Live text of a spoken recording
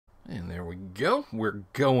And there we go. We're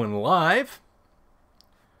going live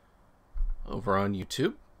over on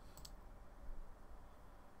YouTube.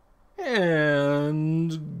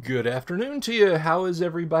 And good afternoon to you. How is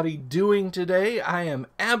everybody doing today? I am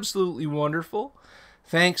absolutely wonderful.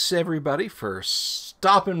 Thanks everybody for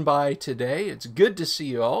stopping by today. It's good to see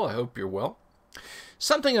you all. I hope you're well.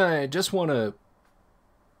 Something I just want to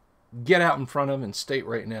get out in front of and state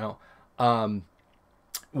right now.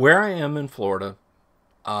 Where I am in Florida,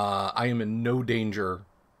 I am in no danger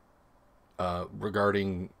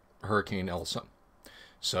regarding Hurricane Elsa.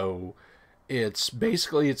 So it's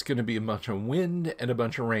going to be a bunch of wind and a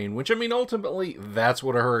bunch of rain, which, I mean, ultimately that's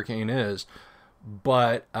what a hurricane is.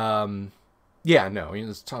 But yeah, no,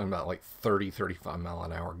 it's talking about like 30, 35 mile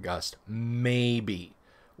an hour gust, maybe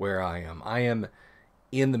where I am. I am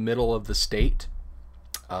in the middle of the state,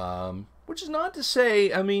 which is not to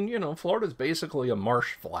say, I mean, you know, Florida's basically a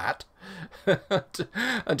marsh flat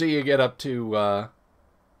until you get up to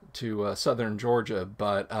southern Georgia.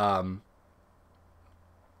 But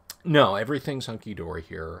no, everything's hunky-dory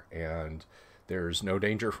here, and there's no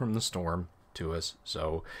danger from the storm to us.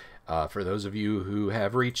 So for those of you who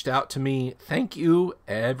have reached out to me, thank you.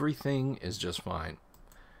 Everything is just fine.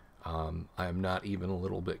 I'm not even a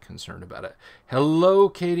little bit concerned about it. Hello,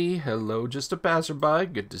 Katie. Hello, Just a Passerby.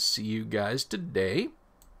 Good to see you guys today.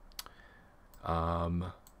 I'm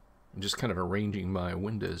just kind of arranging my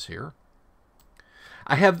windows here.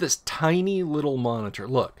 I have this tiny little monitor.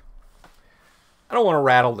 Look, I don't want to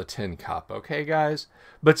rattle the tin cup, okay, guys?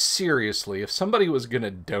 But seriously, if somebody was going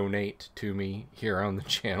to donate to me here on the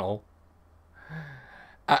channel,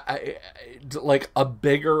 like a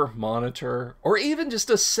bigger monitor, or even just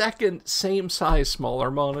a second same size smaller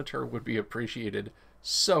monitor would be appreciated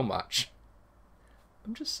so much.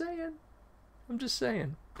 I'm just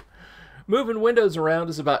saying. Moving windows around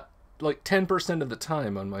is about like 10% of the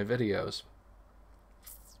time on my videos.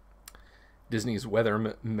 Disney's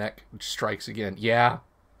weather mech strikes again. Yeah.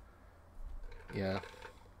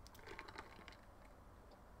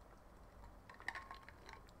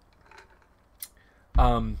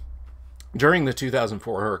 During the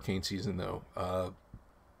 2004 hurricane season, though,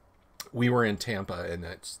 we were in Tampa, and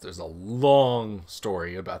there's a long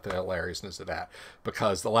story about the hilariousness of that,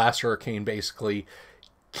 because the last hurricane basically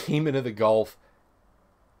came into the Gulf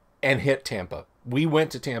and hit Tampa. We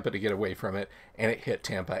went to Tampa to get away from it, and it hit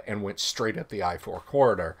Tampa and went straight up the I-4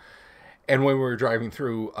 corridor. And when we were driving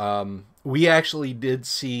through, we actually did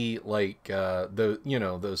see like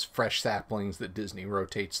those fresh saplings that Disney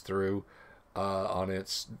rotates through on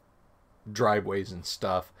its driveways and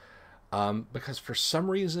stuff, because for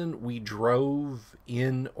some reason we drove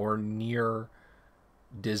in or near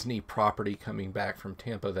Disney property coming back from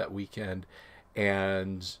Tampa that weekend,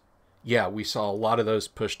 and yeah, we saw a lot of those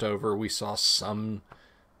pushed over. We saw some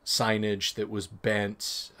signage that was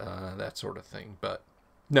bent, that sort of thing. But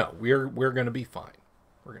no, we're going to be fine.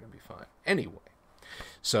 We're going to be fine. Anyway,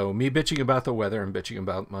 so me bitching about the weather and bitching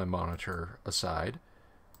about my monitor aside,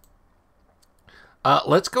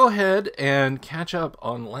 let's go ahead and catch up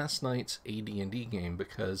on last night's AD&D game,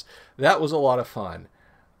 because that was a lot of fun.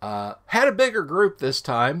 Had a bigger group this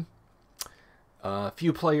time. A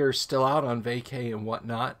few players still out on vacay and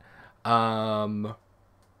whatnot. Hello,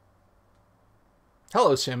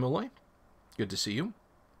 Samuel. Good to see you.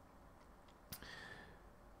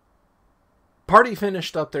 Party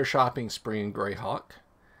finished up their shopping spree in Greyhawk,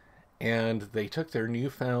 and they took their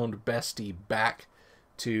newfound bestie back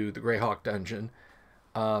to the Greyhawk dungeon.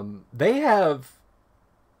 They have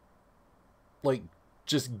like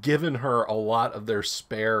just given her a lot of their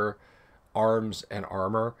spare arms and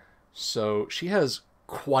armor, so she has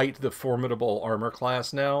quite the formidable armor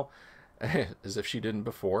class now, as if she didn't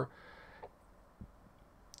before.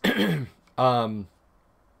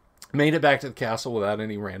 Made it back to the castle without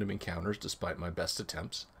any random encounters, despite my best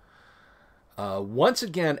attempts. Once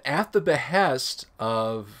again, at the behest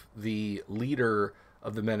of the leader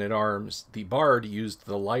of the men-at-arms, the bard used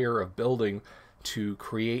the Lyre of Building to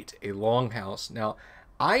create a longhouse. Now,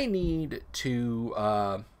 I need to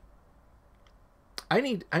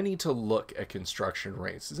look at construction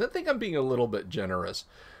rates, because I think I'm being a little bit generous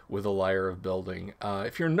with a Lyre of Building.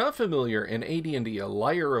 If you're not familiar, in AD&D, a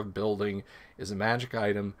Lyre of Building is a magic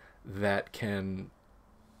item that can,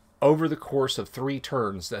 over the course of 3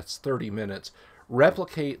 turns, that's 30 minutes,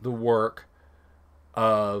 replicate the work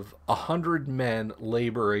of 100 men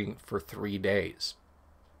laboring for 3 days.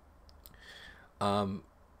 Now,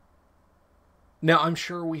 I'm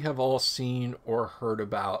sure we have all seen or heard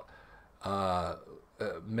about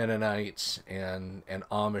Mennonites and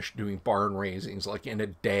Amish doing barn raisings like in a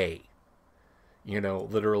day. You know,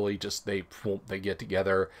 literally just they get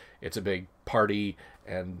together. It's a big party,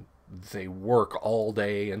 and they work all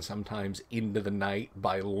day and sometimes into the night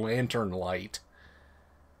by lantern light,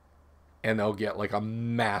 and they'll get like a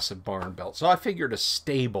massive barn built. So I figured a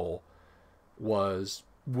stable was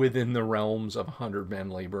within the realms of 100 men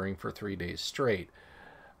laboring for 3 days straight.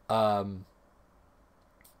 Um,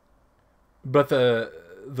 but the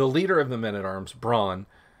leader of the men at arms, Braun,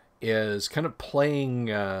 is kind of playing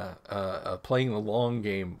playing the long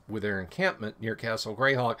game with their encampment near Castle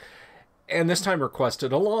Greyhawk, and this time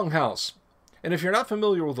requested a longhouse. And if you're not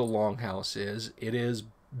familiar with a longhouse is, it is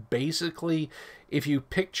basically, if you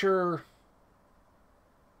picture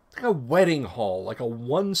like a wedding hall, like a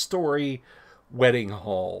one-story wedding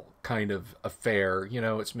hall kind of affair. You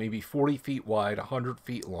know, it's maybe 40 feet wide, 100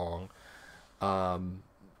 feet long.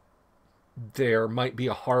 There might be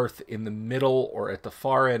a hearth in the middle or at the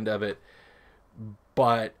far end of it,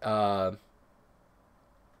 but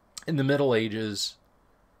in the Middle Ages,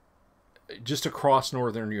 just across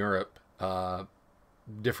Northern Europe,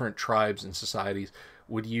 different tribes and societies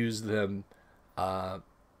would use them.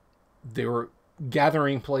 They were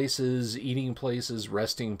gathering places, eating places,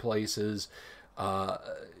 resting places.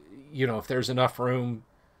 You know, if there's enough room,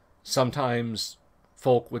 sometimes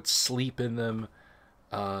folk would sleep in them.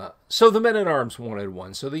 So the men at arms wanted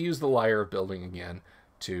one, so they used the lyre of building again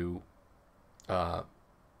to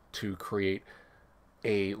create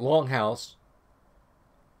a longhouse,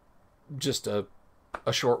 just a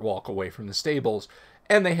short walk away from the stables,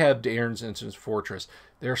 and they have Dairn's Ensign's fortress.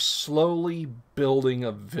 They're slowly building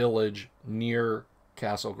a village near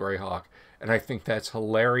Castle Greyhawk, and I think that's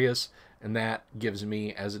hilarious, and that gives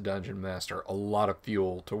me, as a dungeon master, a lot of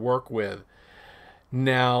fuel to work with.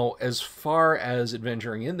 Now, as far as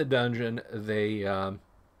adventuring in the dungeon, they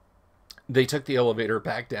took the elevator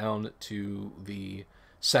back down to the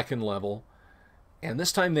second level, and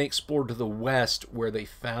this time they explored to the west, where they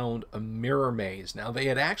found a mirror maze. Now, they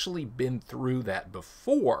had actually been through that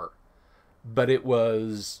before, but it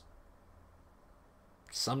was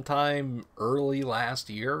sometime early last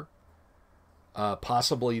year,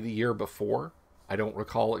 possibly the year before. I don't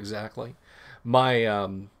recall exactly. My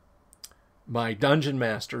dungeon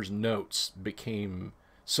master's notes became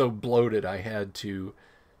so bloated I had to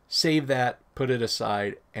save that, put it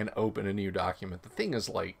aside, and open a new document. The thing is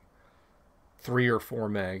like 3 or 4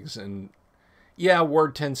 megs, and yeah,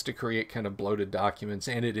 Word tends to create kind of bloated documents,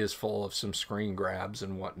 and it is full of some screen grabs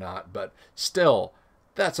and whatnot, but still,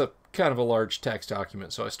 that's a kind of a large text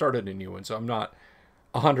document, so I started a new one, so I'm not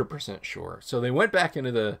 100% sure. So they went back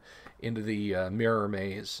into the mirror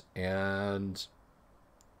maze, and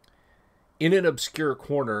in an obscure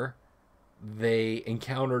corner, they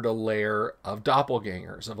encountered a lair of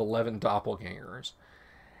doppelgangers, of 11 doppelgangers,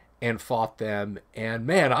 and fought them. And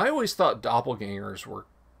man, I always thought doppelgangers were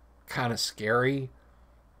kind of scary.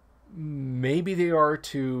 Maybe they are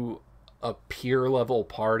to a peer level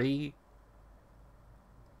party,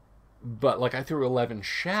 but like I threw 11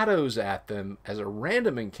 shadows at them as a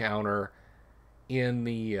random encounter in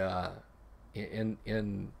the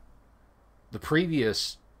in the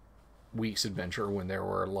previous week's adventure, when there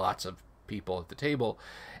were lots of people at the table,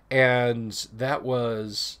 and that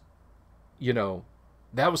was, you know,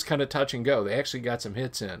 that was kind of touch and go. They actually got some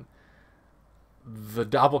hits in. The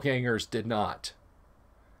doppelgangers did not.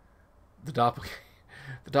 The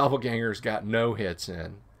doppelgangers got no hits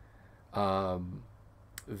in.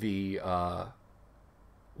 The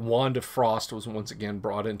Wand of Frost was once again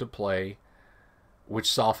brought into play,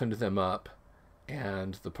 which softened them up,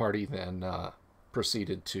 and the party then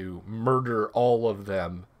proceeded to murder all of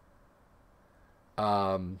them.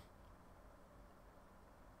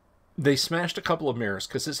 They smashed a couple of mirrors,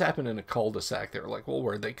 because this happened in a cul-de-sac. They were like, well,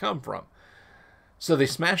 where'd they come from? So they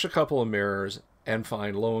smashed a couple of mirrors, and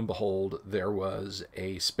find, lo and behold, there was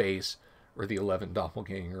a space where the 11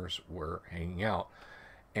 doppelgangers were hanging out.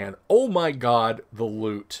 And oh my god, the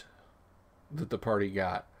loot that the party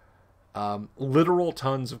got. Literal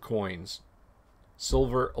tons of coins.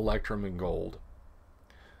 Silver, electrum, and gold.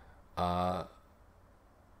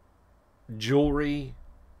 Jewelry.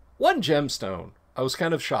 1 gemstone. I was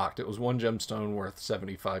kind of shocked. It was 1 gemstone worth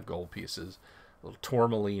 75 gold pieces. A little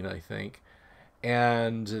tourmaline, I think.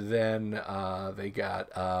 And then they got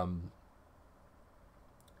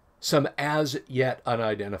some as yet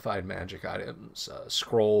unidentified magic items.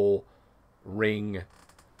 Scroll, ring,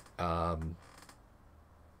 and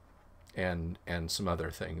some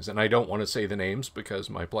other things. And I don't want to say the names because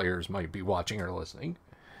my players might be watching or listening.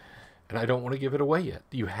 And I don't want to give it away yet.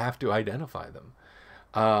 You have to identify them.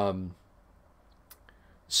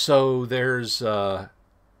 So there's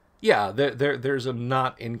Yeah, there's a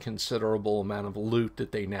not inconsiderable amount of loot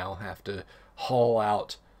that they now have to haul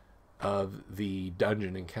out of the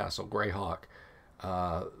dungeon in Castle Greyhawk.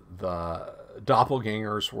 The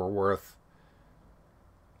doppelgangers were worth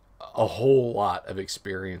a whole lot of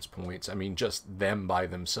experience points. I mean, just them by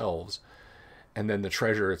themselves. And then the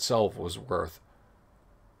treasure itself was worth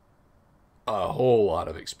a whole lot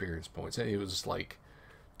of experience points. It was like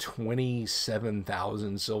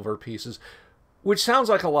 27,000 silver pieces, which sounds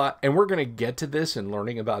like a lot. And we're going to get to this in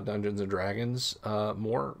learning about Dungeons and Dragons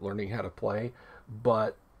more, learning how to play.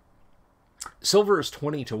 But silver is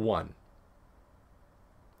 20 to 1.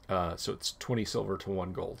 So it's 20 silver to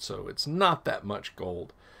 1 gold. So it's not that much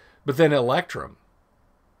gold. But then Electrum,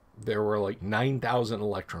 there were like 9,000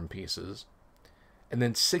 Electrum pieces. And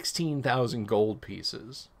then 16,000 gold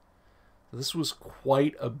pieces. This was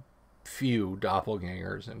quite a few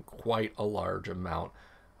doppelgangers and quite a large amount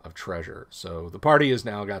of treasure. So the party has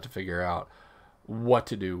now got to figure out what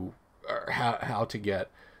to do, or how to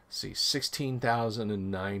get, see, 16,000 and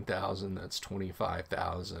 9,000, that's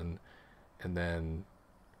 25,000, and then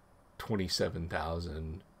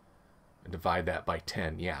 27,000, and divide that by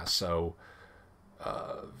 10. Yeah, so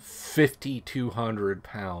 5,200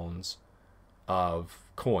 pounds of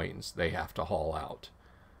coins they have to haul out.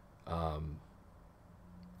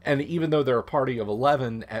 And even though they're a party of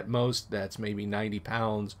 11, at most that's maybe 90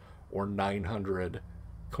 pounds or 900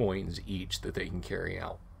 coins each that they can carry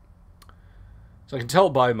out. So I can tell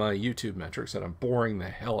by my YouTube metrics that I'm boring the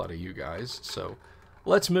hell out of you guys. So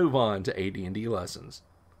let's move on to AD&D lessons.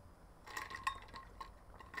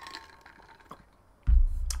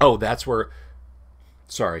 Oh, that's where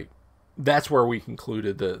we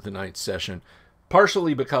concluded the night's session.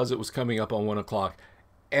 Partially because it was coming up on 1 o'clock,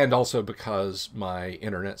 and also because my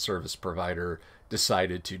internet service provider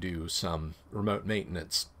decided to do some remote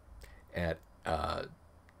maintenance at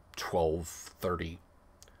 12:30,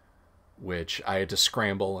 which I had to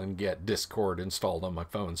scramble and get Discord installed on my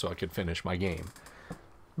phone so I could finish my game.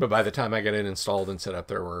 But by the time I got it installed and set up,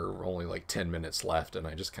 there were only like 10 minutes left, and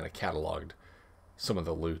I just kind of cataloged some of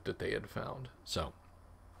the loot that they had found. So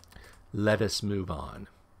let us move on.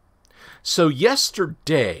 So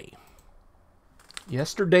yesterday's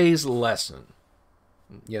lesson,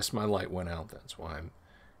 yes, my light went out, that's why I'm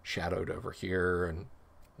shadowed over here and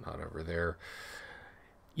not over there.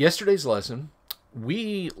 Yesterday's lesson,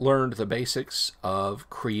 we learned the basics of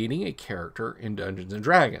creating a character in Dungeons and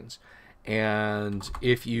Dragons. And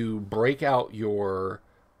if you break out your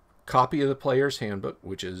copy of the Player's Handbook,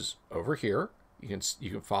 which is over here, you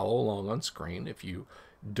can follow along on screen if you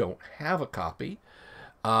don't have a copy.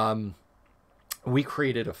 We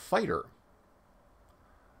created a fighter.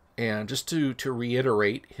 And just to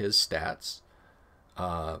reiterate his stats,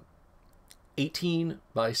 18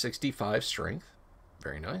 by 65 strength,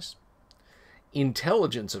 very nice.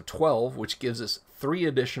 Intelligence of 12, which gives us 3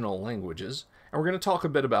 additional languages. And we're going to talk a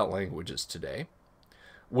bit about languages today.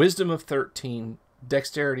 Wisdom of 13,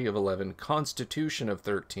 dexterity of 11, constitution of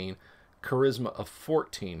 13, charisma of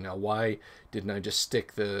 14. Now, why didn't I just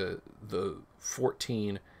stick the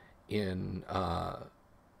 14 in,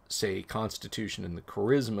 say, constitution and the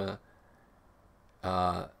charisma,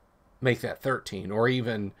 make that 13, or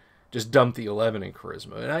even just dump the 11 in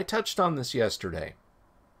charisma? And I touched on this yesterday.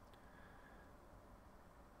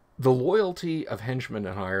 The loyalty of henchmen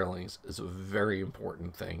and hirelings is a very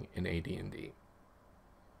important thing in AD&D.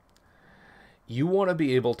 You want to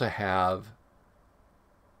be able to have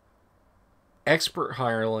expert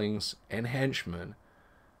hirelings and henchmen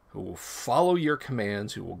who will follow your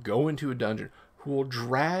commands, who will go into a dungeon, who will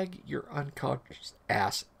drag your unconscious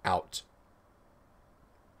ass out.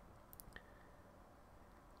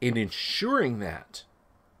 And ensuring that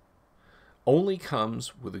only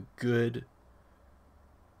comes with a good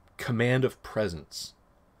command of presence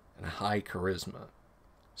and high charisma.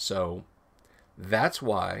 So that's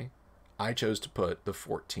why I chose to put the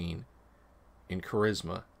 14 in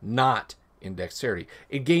charisma, not in dexterity.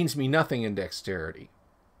 It gains me nothing in dexterity.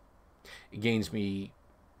 It gains me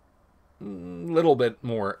a little bit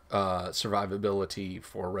more survivability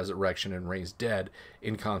for resurrection and raise dead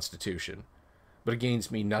in constitution. But it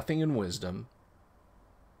gains me nothing in wisdom.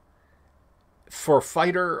 For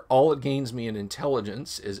fighter, all it gains me in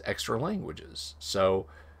intelligence is extra languages. So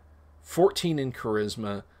 14 in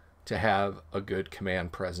charisma to have a good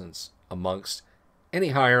command presence amongst any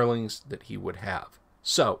hirelings that he would have.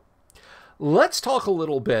 So let's talk a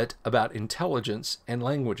little bit about intelligence and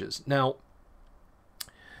languages. Now,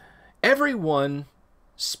 everyone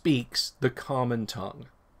speaks the common tongue.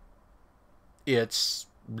 It's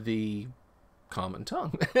the common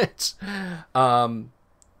tongue. It's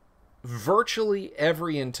virtually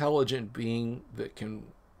every intelligent being that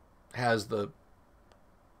has the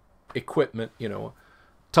equipment,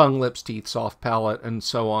 tongue, lips, teeth, soft palate, and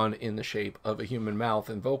so on in the shape of a human mouth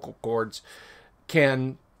and vocal cords,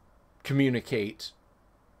 can communicate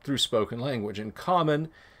through spoken language. And common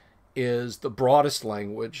is the broadest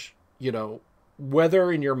language,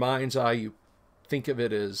 whether in your mind's eye you think of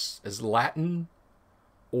it as Latin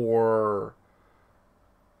or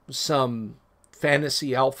some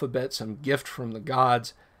fantasy alphabet, some gift from the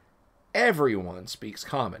gods. Everyone speaks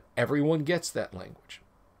common. Everyone gets that language.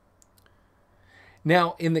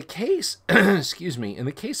 Now, in the case, in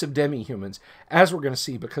the case of demi-humans, as we're going to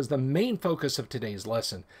see, because the main focus of today's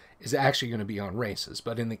lesson is actually going to be on races,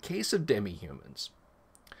 but in the case of demi-humans,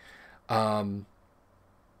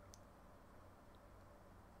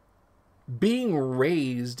 being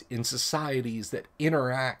raised in societies that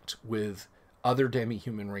interact with other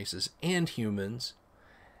demi-human races and humans,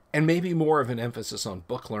 and maybe more of an emphasis on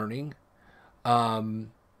book learning,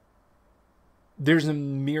 there's a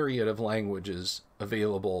myriad of languages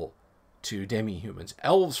available to demi-humans.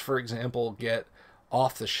 Elves, for example, get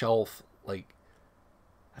off the shelf, I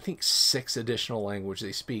think 6 additional languages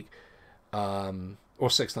they speak, or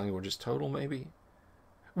 6 languages total, maybe.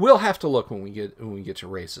 We'll have to look when we get to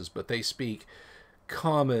races, but they speak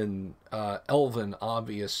common, elven,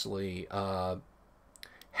 obviously,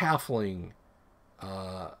 halfling,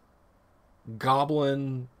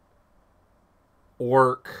 goblin,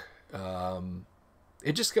 orc.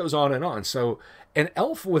 It just goes on and on. So an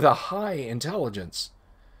elf with a high intelligence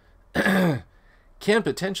can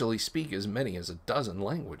potentially speak as many as 12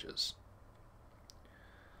 languages.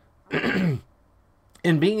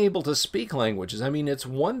 And being able to speak languages, it's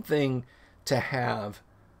one thing to have,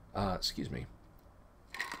 it's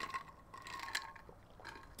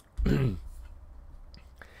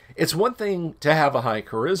one thing to have a high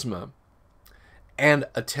charisma and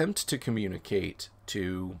attempt to communicate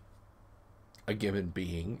to a given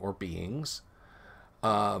being or beings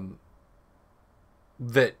that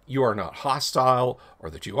you are not hostile, or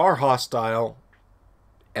that you are hostile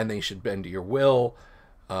and they should bend to your will,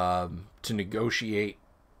 to negotiate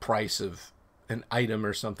price of an item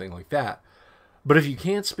or something like that. But if you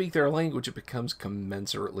can't speak their language, it becomes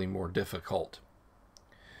commensurately more difficult.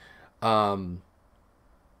 And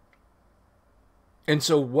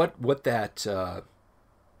so what that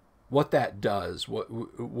does,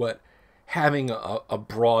 what having a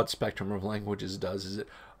broad spectrum of languages does, is it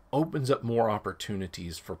opens up more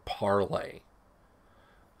opportunities for parlay.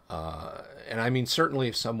 And certainly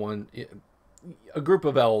if a group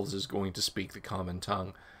of elves is going to speak the common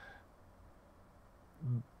tongue,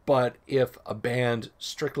 but if a band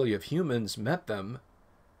strictly of humans met them,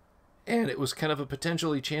 and it was kind of a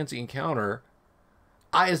potentially chancy encounter,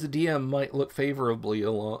 I, as the DM, might look favorably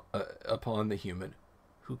upon the human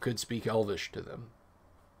who could speak Elvish to them.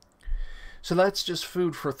 So that's just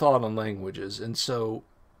food for thought on languages. And so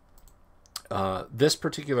this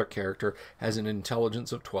particular character has an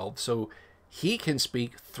intelligence of 12, so he can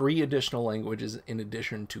speak 3 additional languages in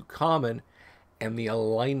addition to common and the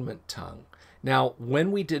alignment tongue. Now,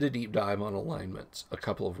 when we did a deep dive on alignments a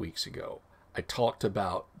couple of weeks ago, I talked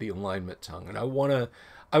about the alignment tongue, and I want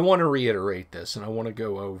to reiterate this, and I want to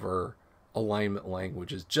go over alignment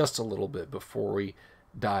languages just a little bit before we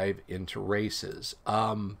dive into races.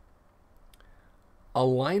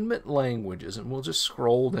 Alignment languages, and we'll just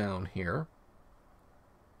scroll down here.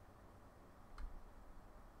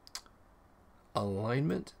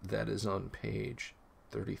 Alignment, that is on page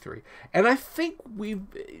 33. And I think we've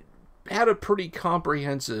had a pretty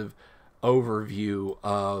comprehensive overview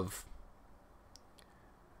of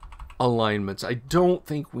alignments. I don't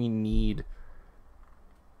think we need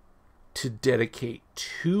to dedicate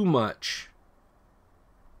too much.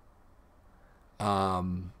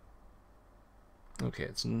 Okay,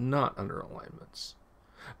 it's not under alignments.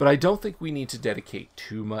 But I don't think we need to dedicate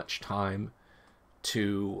too much time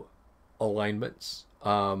to alignments.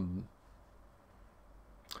 But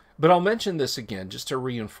I'll mention this again just to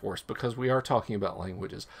reinforce, because we are talking about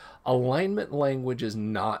languages. Alignment language is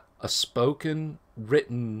not a spoken,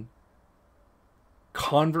 written,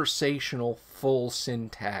 conversational, full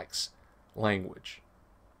syntax language.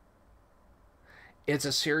 It's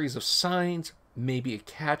a series of signs, maybe a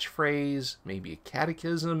catchphrase, maybe a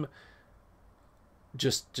catechism,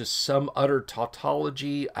 just some utter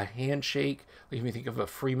tautology, a handshake. Like, if you think of a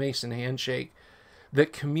Freemason handshake,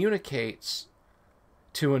 that communicates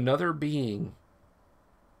to another being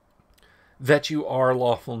that you are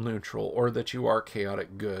lawful neutral, or that you are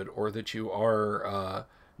chaotic good, or that you are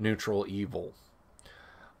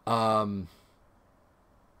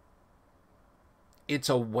it's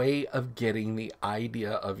a way of getting the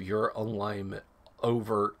idea of your alignment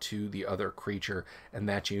over to the other creature, and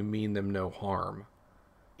that you mean them no harm,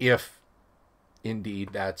 if indeed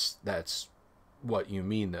that's what you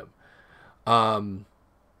mean them.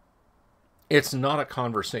 It's not a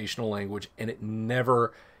conversational language, and it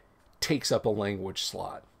never takes up a language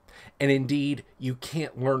slot. And indeed, you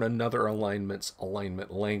can't learn another alignment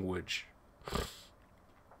language.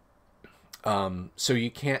 So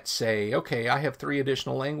you can't say, okay, I have 3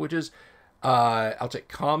 additional languages. I'll take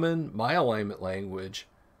common, my alignment language,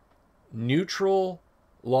 neutral,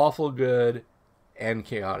 lawful good, and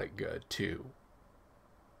chaotic good too.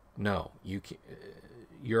 No, you can't.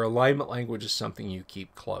 Your alignment language is something you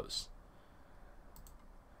keep close.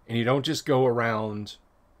 And you don't just go around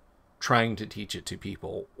trying to teach it to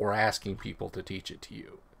people or asking people to teach it to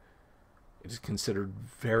you. It is considered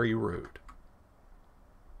very rude.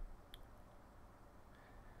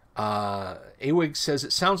 Awig says,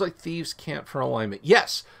 it sounds like thieves can't for alignment.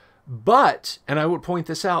 Yes, but, and I would point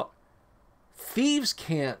this out, thieves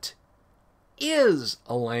can't is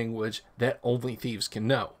a language that only thieves can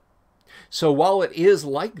know. So while it is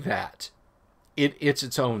like that, it's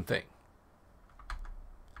its own thing.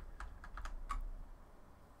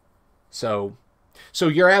 So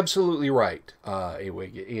you're absolutely right,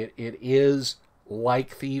 Awig. It is like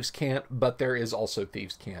thieves can't, but there is also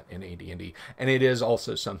thieves can't in AD&D, and it is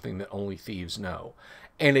also something that only thieves know.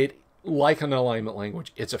 And it, like an alignment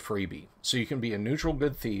language, it's a freebie. So you can be a neutral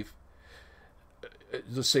good thief.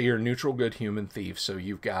 Let's say you're a neutral good human thief. So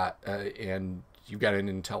you've got an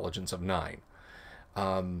intelligence of 9.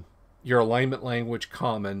 Your alignment language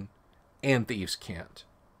common, and thieves can't.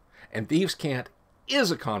 And thieves can't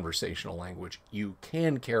is a conversational language. You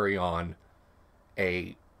can carry on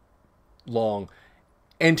a long,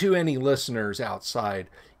 and to any listeners outside,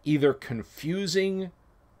 either confusing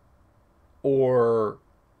or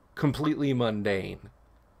completely mundane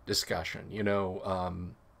discussion. You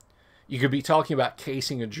know, you could be talking about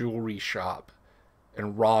casing a jewelry shop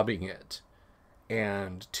and robbing it,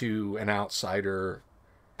 and to an outsider,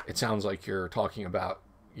 it sounds like you're talking about,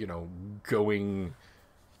 you know, going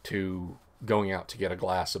out to get a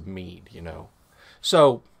glass of mead, you know.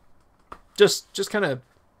 So just kind of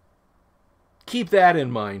keep that in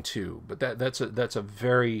mind too. But that's a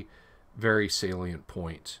very, very salient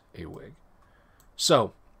point, Awig.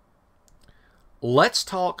 So let's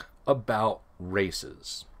talk about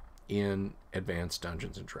races in Advanced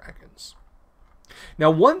Dungeons and Dragons. Now,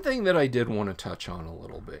 one thing that I did want to touch on a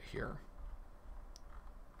little bit here.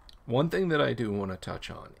 One thing that I do want to touch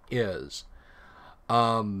on is,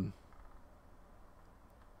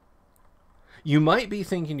 you might be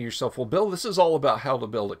thinking to yourself, well, Bill, this is all about how to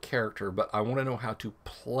build a character, but I want to know how to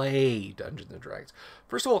play Dungeons and Dragons.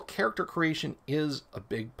 First of all, character creation is a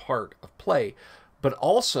big part of play, but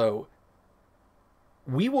also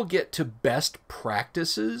we will get to best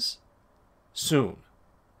practices soon.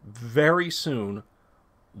 Very soon,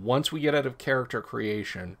 once we get out of character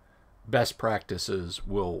creation, best practices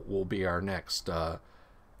will be our next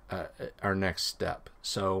step.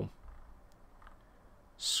 So,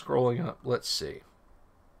 scrolling up, let's see.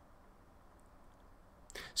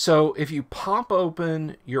 So, if you pop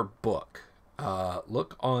open your book,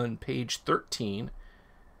 look on page 13,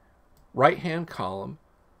 right-hand column.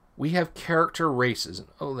 We have character races. And,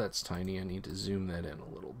 oh, that's tiny. I need to zoom that in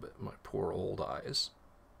a little bit. My poor old eyes.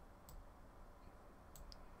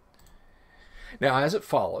 Now, as it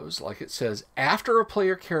follows, like it says, after a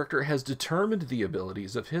player character has determined the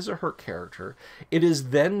abilities of his or her character, it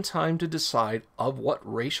is then time to decide of what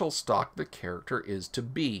racial stock the character is to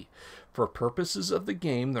be. For purposes of the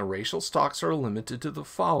game, the racial stocks are limited to the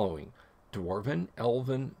following: Dwarven,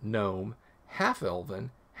 Elven, Gnome,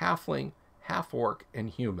 Half-Elven, Halfling, Half-Orc, and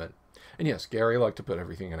Human. And yes, Gary liked to put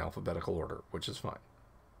everything in alphabetical order, which is fine.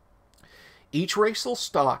 Each racial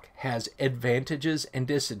stock has advantages and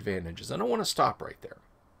disadvantages. And I want to stop right there,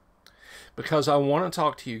 because I want to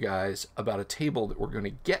talk to you guys about a table that we're going to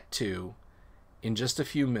get to in just a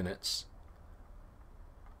few minutes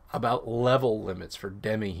about level limits for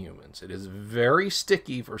demi-humans. It is very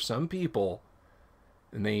sticky for some people,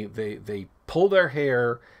 and they pull their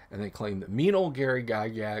hair and they claim that mean old Gary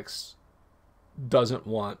Gygax doesn't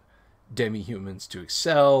want demi-humans to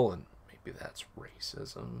excel, and maybe that's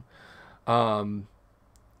racism.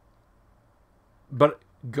 But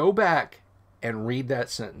go back and read that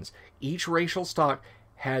sentence. Each racial stock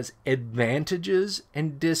has advantages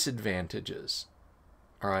and disadvantages.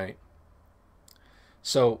 All right.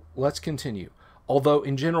 So let's continue. Although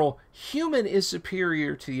in general, human is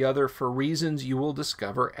superior to the other for reasons you will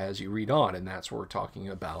discover as you read on. And that's where we're talking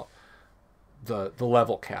about the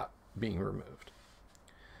level cap being removed.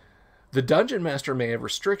 The dungeon master may have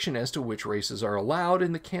restriction as to which races are allowed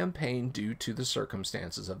in the campaign due to the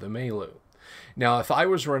circumstances of the milieu. Now, if I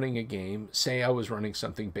was running a game, say I was running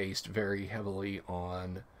something based very heavily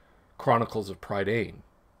on Chronicles of Prydain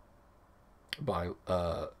by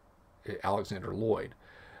Alexander Lloyd,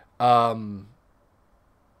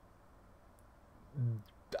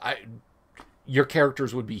 your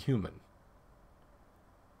characters would be human.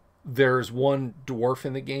 There's one dwarf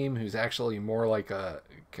in the game who's actually more like a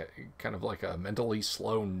kind of like a mentally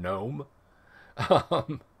slow gnome.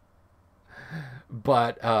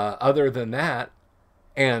 But other than that,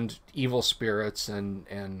 and evil spirits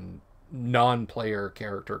and non-player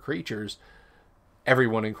character creatures,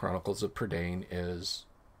 everyone in Chronicles of Prydain is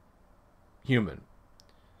human.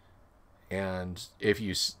 And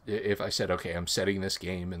if I said, okay, I'm setting this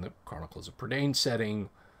game in the Chronicles of Prydain setting,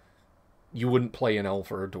 you wouldn't play an elf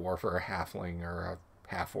or a dwarf or a halfling or a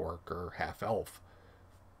half-orc or half-elf.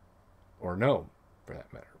 Or gnome, for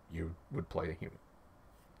that matter. You would play a human.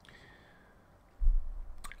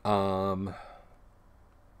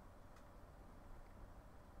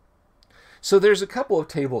 So there's a couple of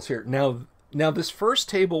tables here. Now this first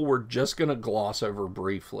table we're just going to gloss over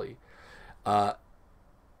briefly.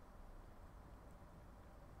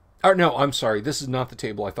 Or no, I'm sorry. This is not the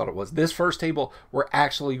table I thought it was. This first table we're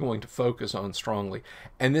actually going to focus on strongly.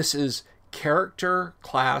 And this is character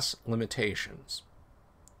class limitations.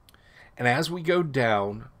 And as we go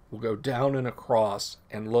down, we'll go down and across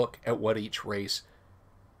and look at what each race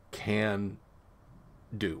can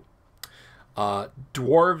do.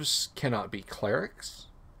 Dwarves cannot be clerics.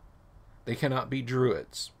 They cannot be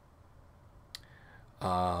druids.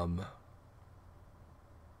 Oh,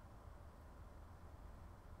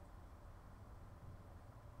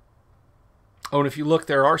 and if you look,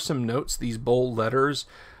 there are some notes, these bold letters.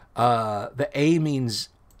 The A means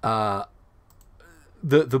the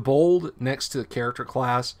bold next to the character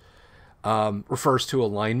class refers to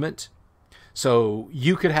alignment. So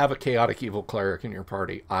you could have a chaotic evil cleric in your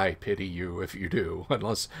party. I pity you if you do,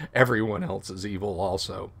 unless everyone else is evil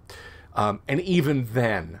also. And even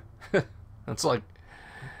then, it's like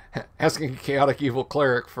asking a chaotic evil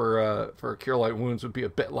cleric for a cure light wounds would be a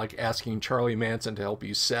bit like asking Charlie Manson to help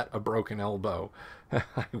you set a broken elbow.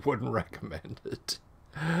 I wouldn't recommend it.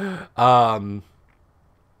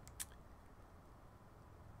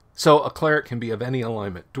 So a cleric can be of any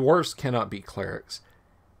alignment. Dwarves cannot be clerics.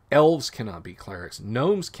 Elves cannot be clerics.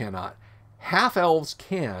 Gnomes cannot. Half-elves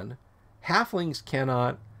can. Halflings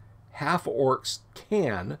cannot. Half-orcs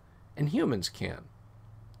can. And humans can.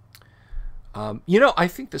 I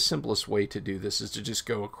think the simplest way to do this is to just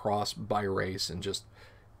go across by race and just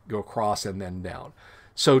go across and then down.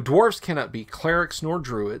 So dwarves cannot be clerics nor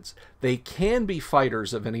druids. They can be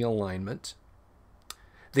fighters of any alignment.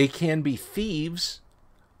 They can be thieves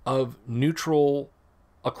of neutral,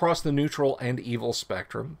 across the neutral and evil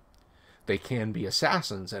spectrum. They can be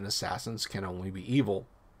assassins, and assassins can only be evil.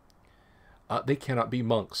 They cannot be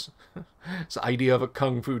monks. So the idea of a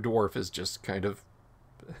kung fu dwarf is just kind of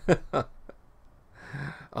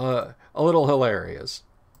a little hilarious.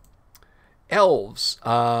 Elves,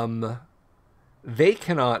 they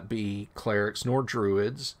cannot be clerics nor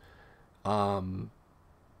druids.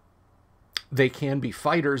 They can be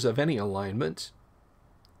fighters of any alignment.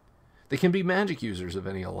 They can be magic users of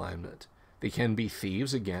any alignment. They can be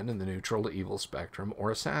thieves, again, in the neutral to evil spectrum,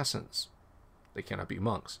 or assassins. They cannot be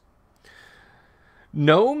monks.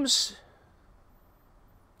 Gnomes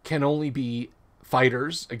can only be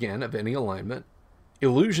fighters, again, of any alignment.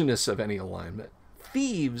 Illusionists of any alignment.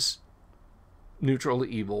 Thieves, neutral to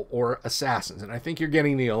evil, or assassins. And I think you're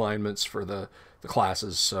getting the alignments for the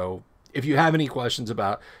classes. So if you have any questions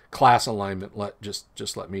about class alignment,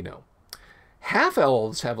 just let me know.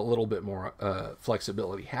 Half-elves have a little bit more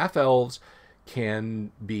flexibility. Half-elves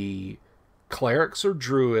can be clerics or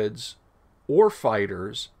druids or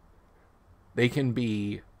fighters. They can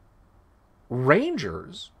be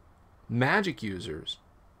rangers, magic users,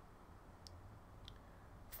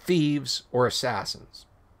 thieves, or assassins.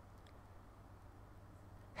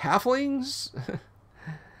 Halflings?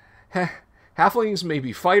 Halflings may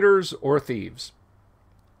be fighters or thieves.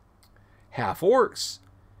 Half-orcs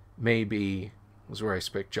may be, this is where I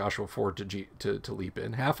expect Joshua Ford to leap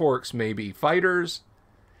in. Half-orcs may be fighters.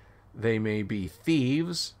 They may be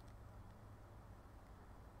thieves.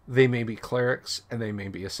 They may be clerics, and they may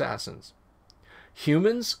be assassins.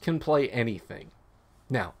 Humans can play anything.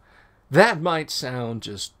 Now, that might sound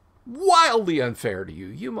just wildly unfair to you.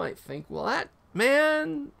 You might think, well,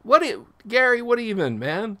 Gary, what even,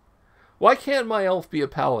 man? Why can't my elf be a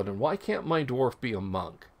paladin? Why can't my dwarf be a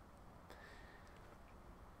monk?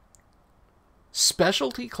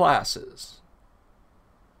 Specialty classes,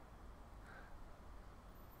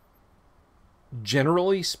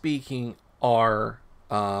 generally speaking, are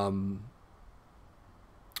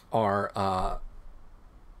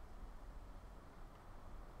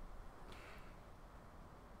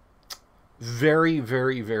very,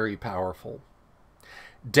 very, very powerful.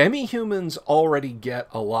 Demi-humans already get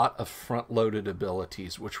a lot of front-loaded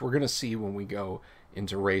abilities, which we're going to see when we go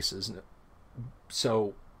into races.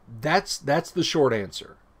 So that's the short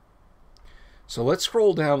answer. So let's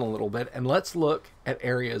scroll down a little bit and let's look at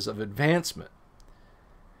areas of advancement.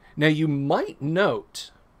 Now you might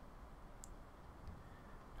note,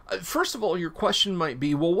 first of all, your question might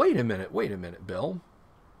be, well, wait a minute, Bill.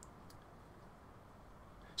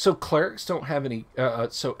 So clerics don't have any,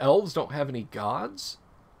 so elves don't have any gods?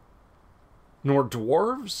 Nor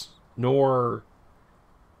dwarves? Nor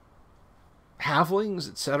halflings,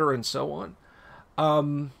 etc., and so on?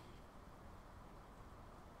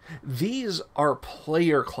 These are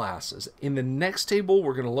player classes. In the next table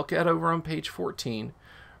we're going to look at over on page 14,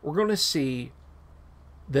 we're going to see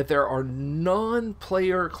that there are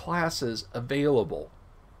non-player classes available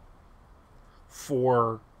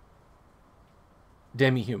for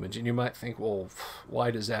demi-humans. And you might think, well,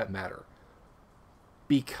 why does that matter?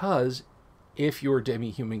 Because if your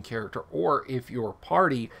demi-human character or if your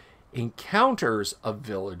party encounters a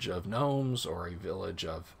village of gnomes or a village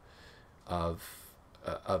of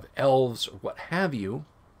elves or what have you,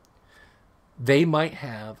 they might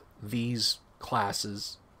have these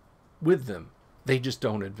classes with them. They just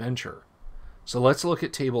don't adventure. So let's look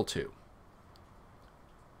at table 2.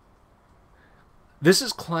 This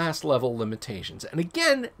is class level limitations. And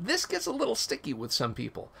again, this gets a little sticky with some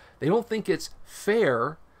people. They don't think it's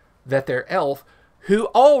fair that their elf, who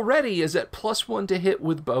already is at +1 to hit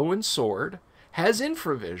with bow and sword, has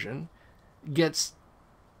infravision, gets,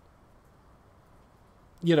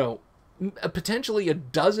 you know, potentially a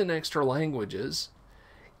dozen extra languages.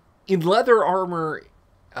 In leather armor,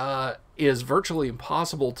 is virtually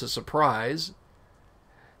impossible to surprise.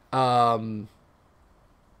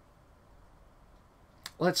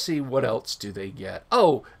 Let's see, what else do they get?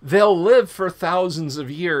 Oh, they'll live for thousands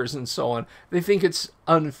of years and so on. They think it's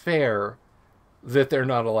unfair that they're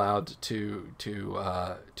not allowed to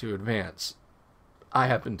advance. I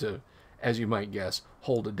happen to, as you might guess,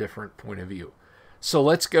 hold a different point of view. So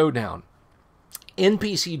let's go down.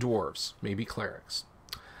 NPC dwarves, maybe clerics.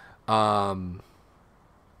 Up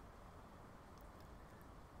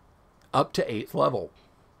to 8th level.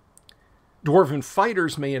 Dwarven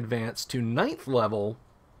fighters may advance to 9th level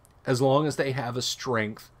as long as they have a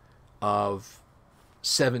strength of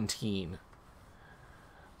 17.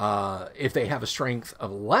 If they have a strength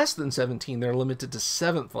of less than 17, they're limited to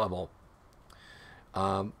 7th level.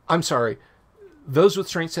 I'm sorry, those with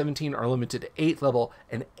strength 17 are limited to 8th level,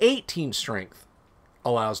 and 18 strength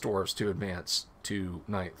allows dwarves to advance to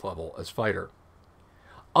 9th level as fighter.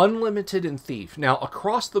 Unlimited in thief. Now,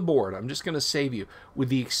 across the board, I'm just going to save you, with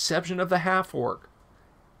the exception of the half-orc,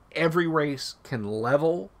 every race can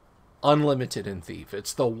level unlimited in thief.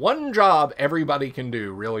 It's the one job everybody can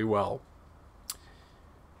do really well.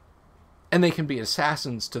 And they can be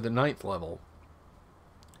assassins to the 9th level.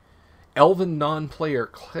 Elven non-player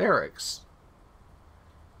clerics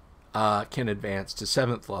can advance to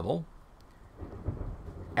 7th level.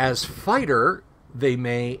 As fighter, they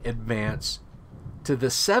may advance to the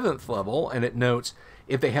 7th level, and it notes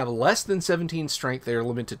if they have less than 17 strength, they are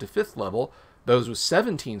limited to 5th level. Those with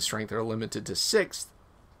 17 strength are limited to 6th.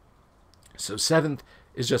 So 7th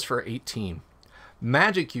is just for 18.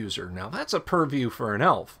 Magic user, now that's a purview for an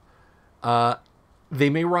elf.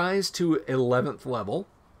 They may rise to 11th level.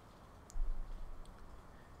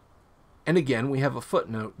 And again, we have a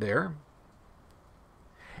footnote there.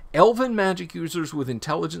 Elven magic users with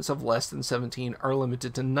intelligence of less than 17 are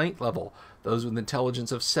limited to 9th level. Those with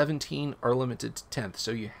intelligence of 17 are limited to 10th.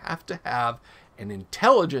 So you have to have an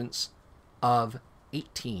intelligence of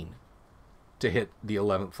 18 to hit the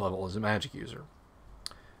 11th level as a magic user.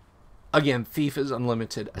 Again, thief is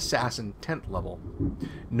unlimited. Assassin, 10th level.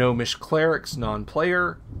 Gnomish clerics,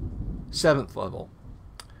 non-player, 7th level.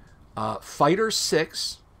 Fighter,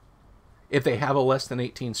 6. If they have a less than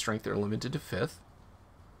 18 strength, they're limited to 5th.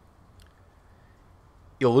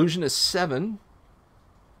 Illusionist, 7.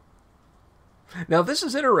 Now this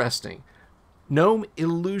is interesting. Gnome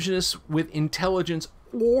illusionists with intelligence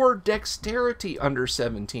or dexterity under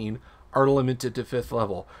 17 are limited to 5th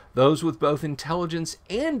level. Those with both intelligence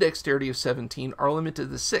and dexterity of 17 are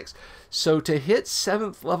limited to 6th. So to hit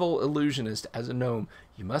 7th level illusionist as a gnome,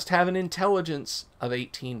 you must have an intelligence of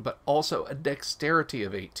 18, but also a dexterity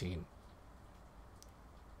of 18.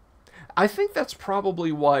 I think that's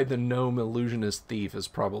probably why the gnome illusionist thief is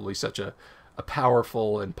probably such a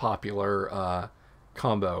powerful and popular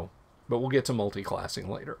combo. But we'll get to multi-classing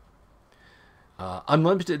later.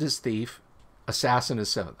 Unlimited is thief. Assassin is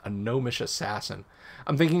 7th. A gnomish assassin.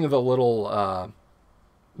 I'm thinking of the little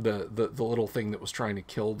the little thing that was trying to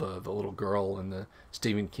kill the little girl in the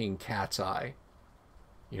Stephen King Cat's Eye.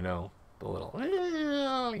 You know, the little,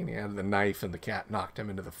 and he had the knife and the cat knocked him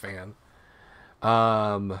into the fan.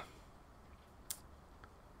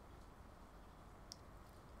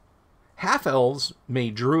 Half-elves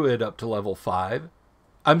may druid up to level 5.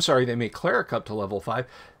 I'm sorry, they may cleric up to level 5.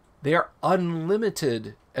 They are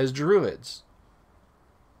unlimited as druids.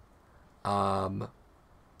 8th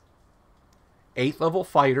level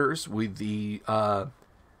fighters with the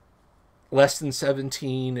less than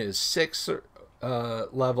 17 is 6th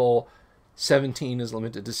level. 17 is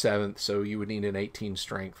limited to 7th, so you would need an 18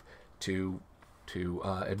 strength to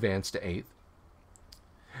advance to 8th.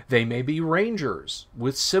 They may be rangers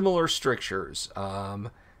with similar strictures.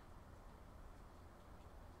 Let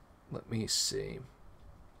me see.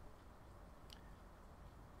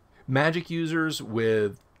 Magic users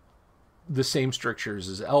with the same strictures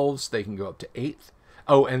as elves, they can go up to 8th.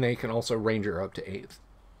 Oh, and they can also ranger up to 8th.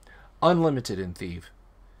 Unlimited in thief.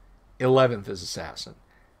 11th is assassin.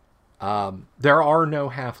 There are no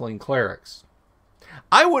halfling clerics.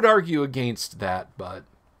 I would argue against that, but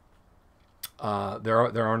there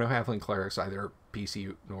are no halfling clerics, either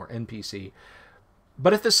PC nor NPC.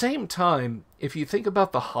 But at the same time, if you think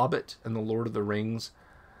about The Hobbit and The Lord of the Rings,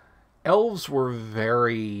 elves were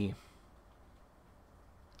very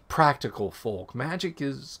practical folk. Magic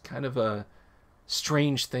is kind of a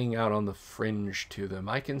strange thing out on the fringe to them.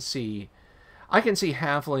 I can see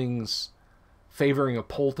halflings favoring a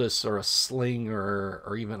poultice or a sling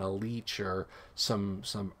or even a leech or some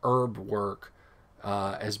herb work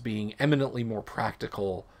as being eminently more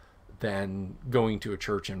practical than going to a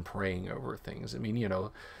church and praying over things. I mean, you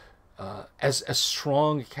know, as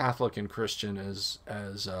strong Catholic and Christian as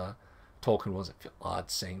Tolkien was, I feel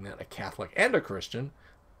odd saying that, a Catholic and a Christian,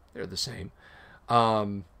 they're the same.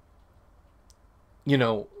 You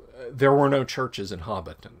know, there were no churches in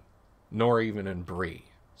Hobbiton, nor even in Bree.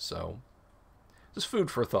 So, just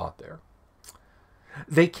food for thought there.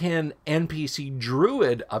 They can NPC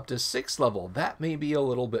druid up to 6th level. That may be a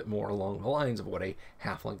little bit more along the lines of what a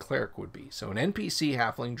halfling cleric would be. So an NPC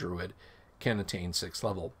halfling druid can attain 6th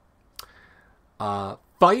level.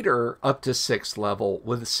 Fighter up to 6th level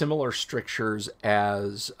with similar strictures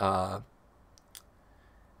as... oh,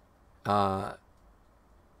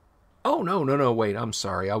 no, wait, I'm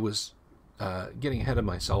sorry. I was getting ahead of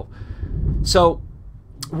myself. So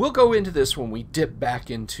we'll go into this when we dip back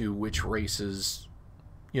into which races,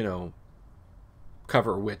 you know,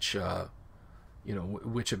 cover which,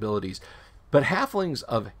 which abilities. But halflings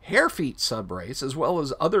of Hairfeet subrace, as well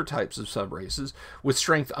as other types of subraces with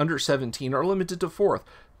strength under 17, are limited to 4th.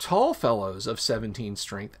 Tall fellows of 17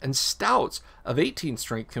 strength and stouts of 18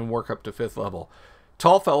 strength can work up to 5th level.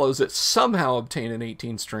 Tall fellows that somehow obtain an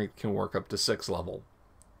 18 strength can work up to 6th level.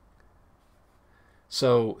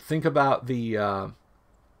 So think about the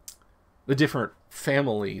different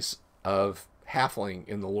families of halfling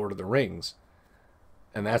in the Lord of the Rings,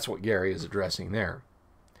 and that's what Gary is addressing there.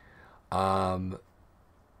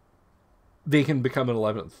 They can become an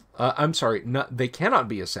 11th. I'm sorry, they cannot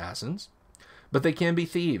be assassins, but they can be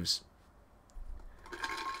thieves.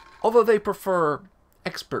 Although they prefer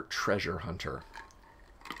expert treasure hunter.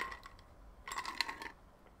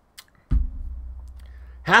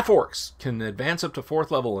 Half-orcs can advance up to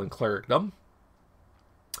 4th level in clericdom.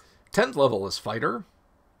 10th level is fighter.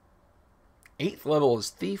 8th level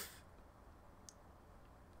is thief.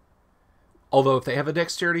 Although if they have a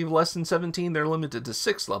dexterity of less than 17, they're limited to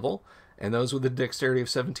 6th level. And those with a dexterity of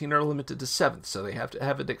 17 are limited to 7th. So they have to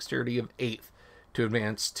have a dexterity of 8th to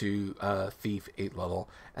advance to thief 8th level.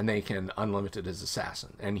 And they can unlimited as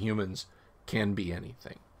assassin. And humans can be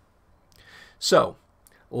anything. So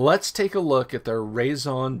let's take a look at their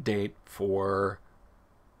raison d'etre for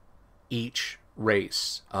each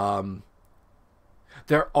race.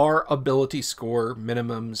 There are ability score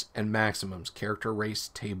minimums and maximums. Character race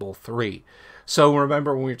table 3. So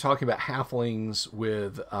remember when we were talking about halflings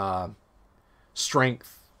with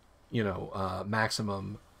strength,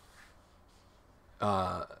 maximum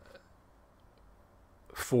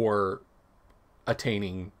for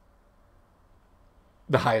attaining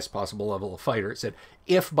the highest possible level of fighter. It said,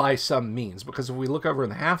 if by some means, because if we look over in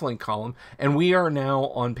the halfling column, and we are now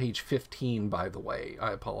on page 15, by the way,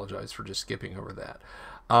 I apologize for just skipping over that.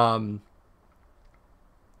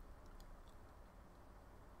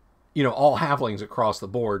 you know, all halflings across the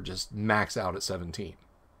board just max out at 17.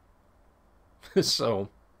 So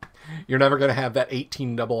you're never going to have that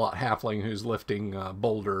 18 double halfling who's lifting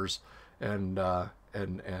boulders and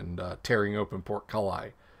tearing open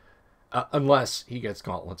portcullis, unless he gets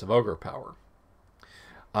gauntlets of ogre power.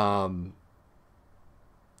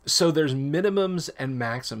 So there's minimums and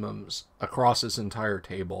maximums across this entire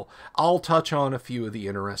table. I'll touch on a few of the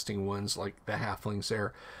interesting ones, like the halflings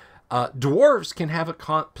there. Dwarves can have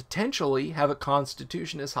potentially have a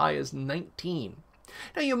constitution as high as 19.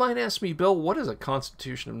 Now you might ask me, Bill, what does a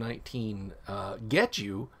constitution of 19 get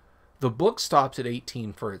you? The book stops at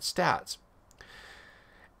 18 for its stats.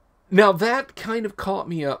 Now that kind of caught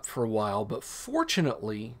me up for a while, but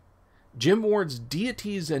fortunately, Jim Ward's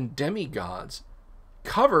Deities and Demigods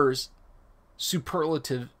covers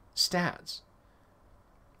superlative stats.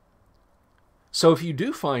 So if you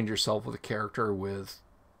do find yourself with a character with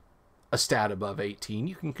a stat above 18,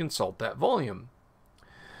 you can consult that volume.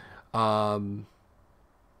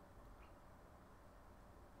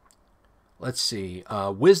 Let's see.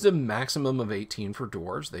 Wisdom maximum of 18 for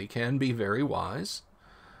dwarves. They can be very wise.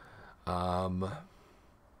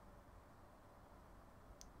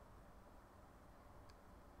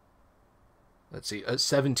 Let's see.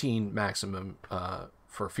 17 maximum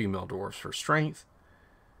for female dwarves for strength.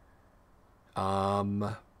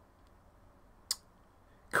 Charisma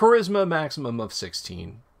maximum of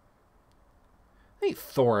 16. I think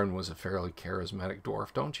Thorin was a fairly charismatic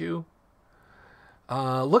dwarf, don't you?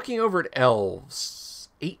 Looking over at elves,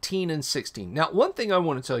 18 and 16. Now, one thing I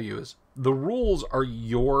want to tell you is the rules are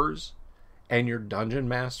yours and your dungeon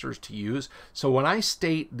masters to use. So when I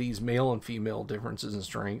state these male and female differences in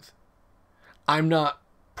strength, I'm not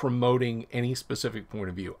promoting any specific point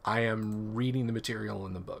of view. I am reading the material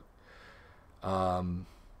in the book.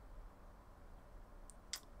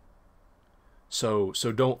 So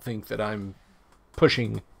don't think that I'm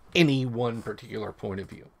pushing any one particular point of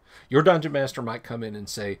view. Your dungeon master might come in and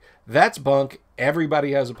say, that's bunk.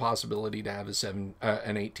 Everybody has a possibility to have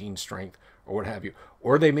an 18 strength or what have you.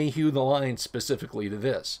 Or they may hew the line specifically to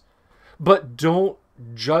this. But don't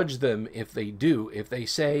judge them if they do. If they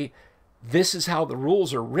say, this is how the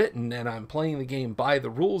rules are written and I'm playing the game by the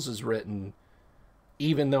rules as written,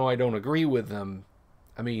 even though I don't agree with them.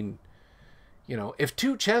 I mean, you know, if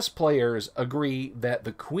two chess players agree that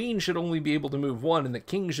the queen should only be able to move one and the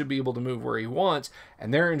king should be able to move where he wants,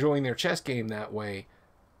 and they're enjoying their chess game that way,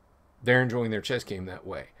 they're enjoying their chess game that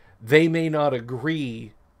way. They may not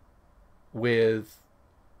agree with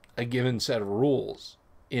a given set of rules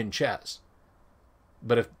in chess.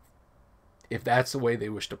 But if that's the way they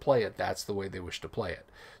wish to play it, that's the way they wish to play it.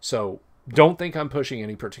 So don't think I'm pushing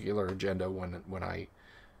any particular agenda when I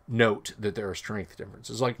note that there are strength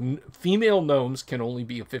differences. Like female gnomes can only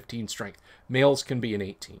be a 15 strength. Males can be an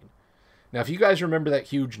 18. Now, if you guys remember that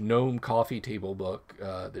huge gnome coffee table book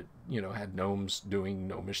that, you know, had gnomes doing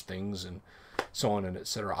gnomish things and so on and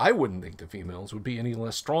etc., I wouldn't think the females would be any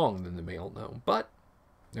less strong than the male gnome. But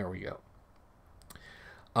there we go.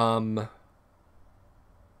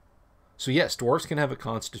 So yes, dwarves can have a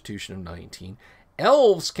constitution of 19.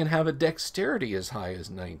 Elves can have a dexterity as high as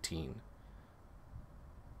 19.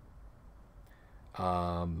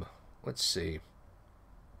 Let's see.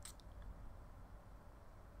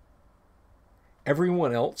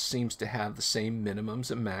 Everyone else seems to have the same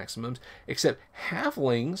minimums and maximums, except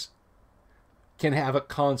halflings can have a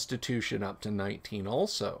constitution up to 19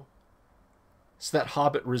 also. It's that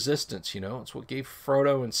hobbit resistance, you know. It's what gave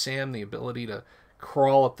Frodo and Sam the ability to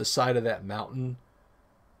crawl up the side of that mountain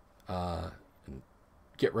and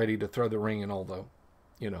get ready to throw the ring, and all the,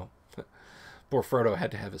 you know, poor Frodo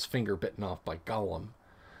had to have his finger bitten off by Gollum.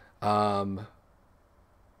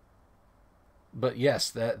 But yes,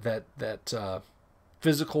 that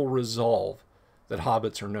physical resolve that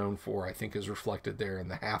hobbits are known for, I think, is reflected there in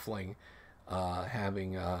the halfling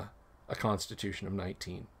having a constitution of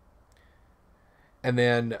 19. And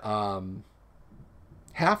then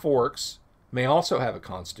half-orcs may also have a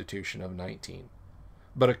constitution of 19,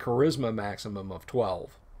 but a charisma maximum of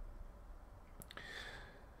 12.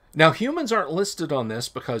 Now, humans aren't listed on this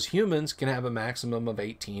because humans can have a maximum of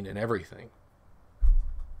 18 in everything.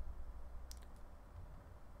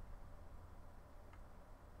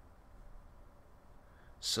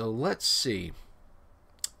 So let's see.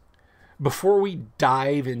 Before we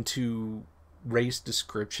dive into race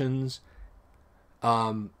descriptions,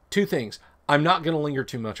 two things. I'm not going to linger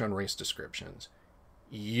too much on race descriptions.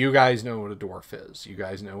 You guys know what a dwarf is. You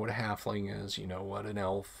guys know what a halfling is. You know what an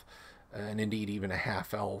elf, and indeed even a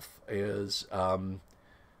half-elf is.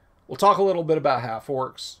 We'll talk a little bit about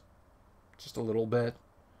half-orcs. Just a little bit.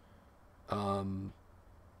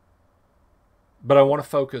 but I want to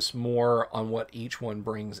focus more on what each one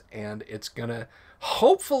brings, and it's going to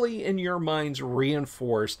hopefully in your minds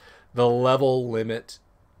reinforce the level limit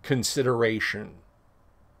consideration.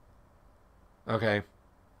 Okay?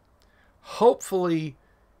 Hopefully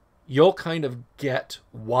you'll kind of get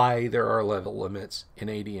why there are level limits in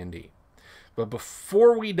AD&D. But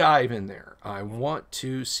before we dive in there, I want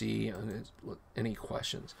to see any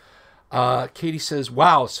questions. Katie says,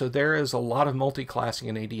 wow, so there is a lot of multi-classing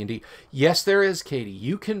in AD&D. Yes, there is, Katie.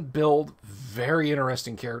 You can build very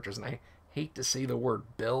interesting characters, and I hate to say the word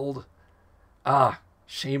build.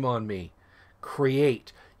 Shame on me.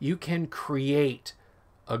 Create. You can create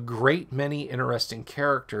a great many interesting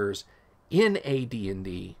characters in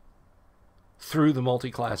AD&D through the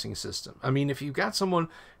multi-classing system. I mean, if you've got someone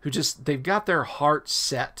who they've got their heart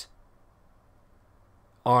set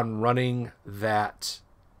on running that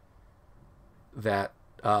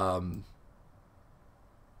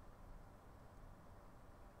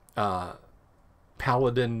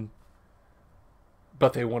paladin,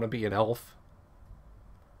 but they want to be an elf,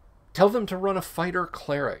 tell them to run a fighter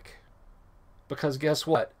cleric, because guess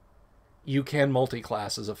what? You can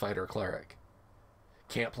multi-class as a fighter cleric.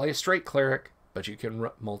 Can't play a straight cleric, but you can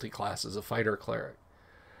multi-class as a fighter cleric.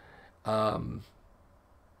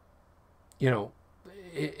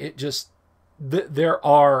 There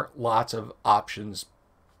are lots of options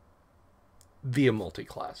via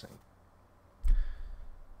multi-classing.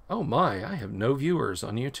 Oh my, I have no viewers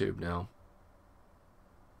on YouTube now.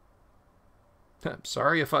 I'm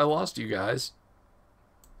sorry if I lost you guys.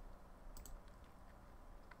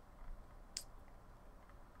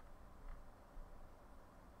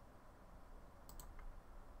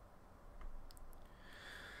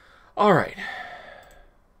 All right.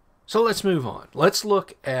 So let's move on. Let's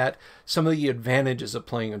look at some of the advantages of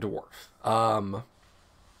playing a dwarf.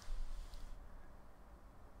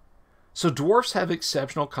 So dwarfs have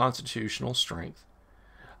exceptional constitutional strength.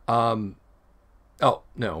 Oh,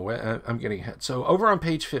 no, I'm getting ahead. So over on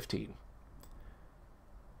page 15.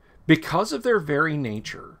 Because of their very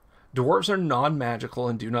nature, dwarves are non-magical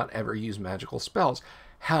and do not ever use magical spells.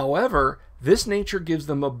 However, this nature gives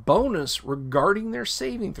them a bonus regarding their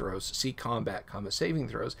saving throws. See combat, saving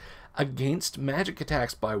throws against magic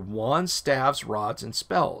attacks by wands, staves, rods, and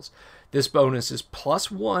spells. This bonus is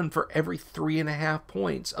 +1 for every 3.5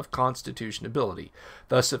 points of constitution ability.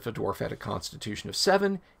 Thus, if a dwarf had a constitution of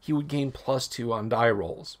 7, he would gain +2 on die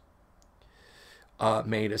rolls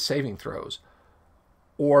made as saving throws.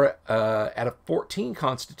 Or at a 14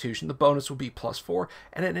 constitution, the bonus would be +4.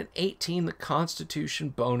 And at an 18, the constitution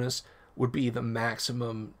bonus would be the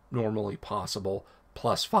maximum normally possible,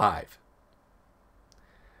 +5.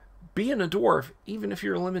 Being a dwarf, even if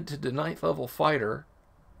you're limited to 9th level fighter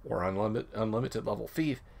or unlimited level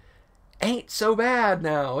thief, ain't so bad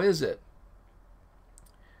now, is it?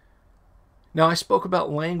 Now, I spoke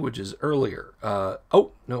about languages earlier.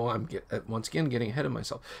 I'm once again getting ahead of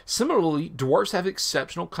myself. Similarly, dwarves have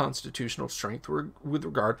exceptional constitutional strength with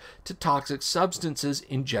regard to toxic substances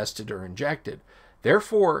ingested or injected.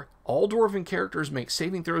 Therefore, all dwarven characters make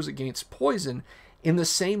saving throws against poison in the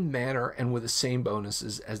same manner and with the same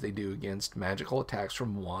bonuses as they do against magical attacks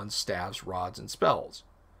from wands, staves, rods, and spells.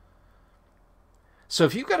 So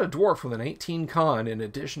if you've got a dwarf with an 18 con, in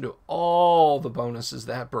addition to all the bonuses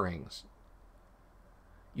that brings,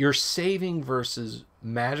 you're saving versus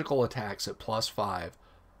magical attacks at +5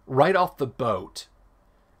 right off the boat,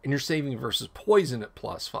 and you're saving versus poison at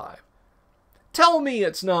 +5. Tell me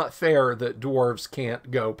it's not fair that dwarves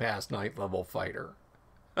can't go past 9th level fighter.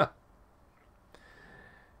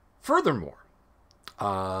 Furthermore,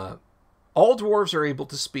 all dwarves are able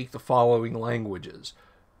to speak the following languages: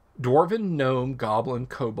 Dwarven, Gnome, Goblin,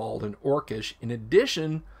 Kobold, and Orcish. In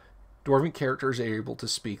addition, dwarven characters are able to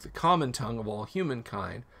speak the common tongue of all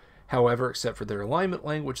humankind. However, except for their alignment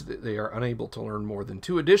language, they are unable to learn more than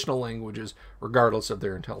 2 additional languages, regardless of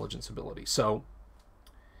their intelligence ability. So,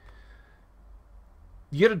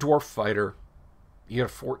 you get a dwarf fighter, you get a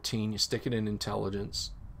 14, you stick it in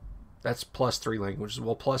intelligence. That's +3 languages.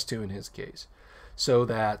 Well, +2 in his case. So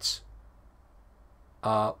that's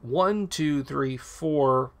 1, 2, 3,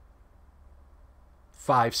 4,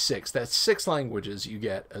 5, 6. That's 6 languages you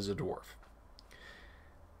get as a dwarf.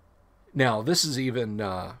 Now, this is even...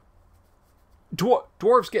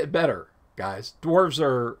 dwarves get better, guys. Dwarves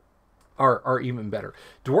are even better.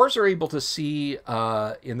 Dwarves are able to see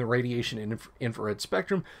in the radiation and infrared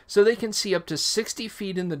spectrum, so they can see up to 60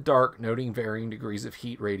 feet in the dark, noting varying degrees of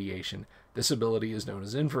heat radiation. This ability is known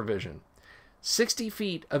as infravision. 60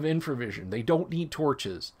 feet of infravision. They don't need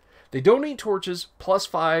torches. They don't need torches,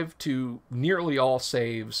 +5 to nearly all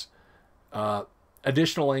saves,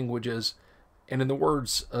 additional languages, And in the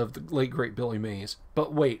words of the late, great Billy Mays,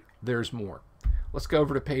 but wait, there's more. Let's go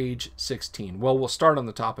over to page 16. Well, we'll start on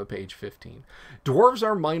the top of page 15. Dwarves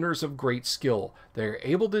are miners of great skill. They are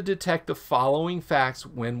able to detect the following facts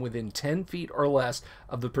when within 10 feet or less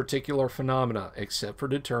of the particular phenomena, except for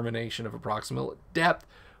determination of approximate depth,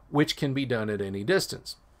 which can be done at any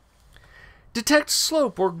distance. Detect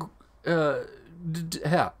slope or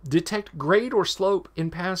detect grade or slope in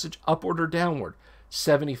passage upward or downward.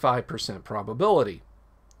 75% probability.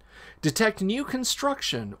 Detect new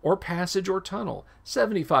construction or passage or tunnel.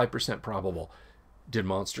 75% probable. Did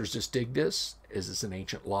monsters just dig this? Is this an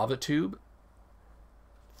ancient lava tube?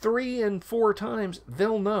 3 and 4 times,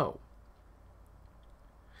 they'll know.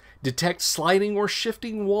 Detect sliding or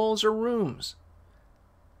shifting walls or rooms.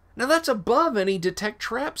 Now that's above any detect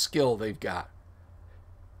trap skill they've got.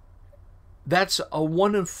 That's a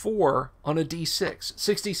 1 in 4 on a D6.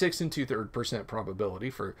 66 and 2/3% probability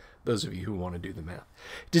for those of you who want to do the math.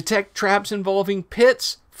 Detect traps involving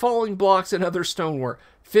pits, falling blocks, and other stonework.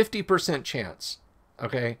 50% chance.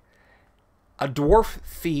 Okay? A dwarf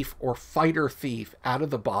thief or fighter thief out of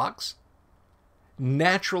the box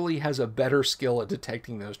naturally has a better skill at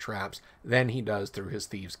detecting those traps than he does through his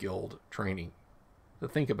Thieves Guild training. So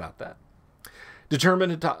think about that.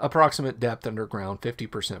 Determine approximate depth underground,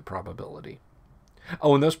 50% probability.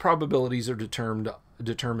 Oh, and those probabilities are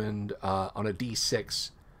determined on a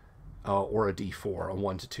D6 or a D4, a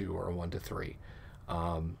 1 to 2 or a 1 to 3.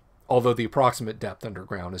 Although the approximate depth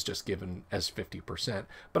underground is just given as 50%,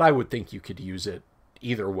 but I would think you could use it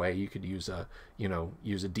either way. You could use a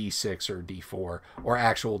D6 or a D4 or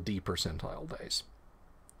actual D percentile dice.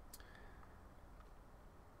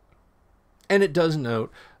 And it does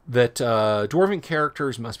note that dwarven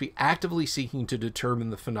characters must be actively seeking to determine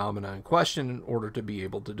the phenomena in question in order to be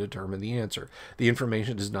able to determine the answer. The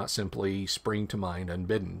information does not simply spring to mind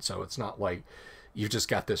unbidden. So it's not like you've just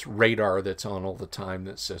got this radar that's on all the time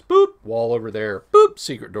that says, boop, wall over there, boop,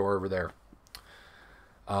 secret door over there.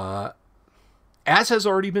 As has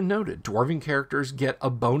already been noted, dwarven characters get a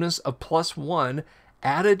bonus of +1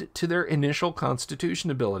 added to their initial constitution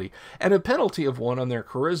ability, and a penalty of 1 on their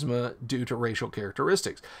charisma due to racial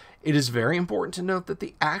characteristics. It is very important to note that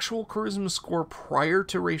the actual charisma score prior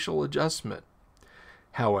to racial adjustment,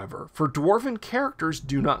 however, for dwarven characters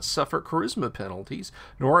do not suffer charisma penalties,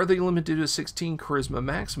 nor are they limited to 16 charisma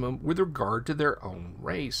maximum with regard to their own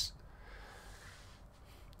race.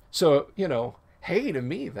 So, hey, to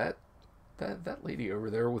me, that lady over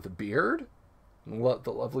there with a beard,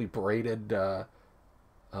 the lovely braided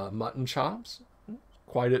mutton chops,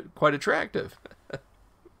 quite attractive.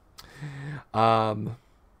 And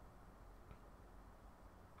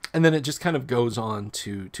then it just kind of goes on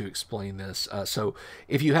to explain this. So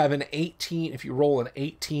if you have an 18, if you roll an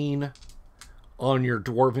 18 on your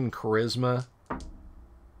dwarven charisma,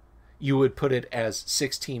 you would put it as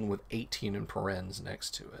 16 with 18 in parens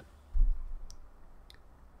next to it.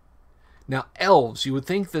 Now elves, you would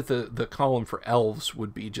think that the column for elves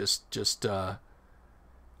would be just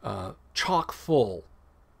chock full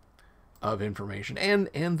of information, and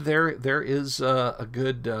there is a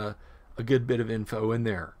good bit of info in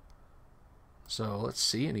there. So let's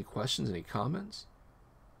see, any questions, any comments?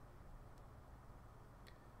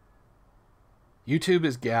 YouTube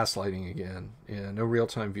is gaslighting again. Yeah, no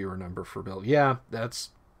real-time viewer number for Bill. Yeah,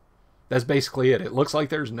 that's basically it. It looks like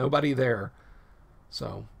there's nobody there.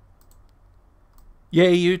 So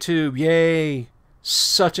yay, YouTube, yay.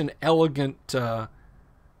 Such an elegant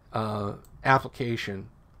application.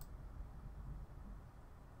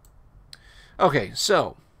 Okay,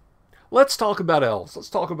 so let's talk about elves. Let's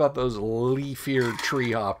talk about those leaf-eared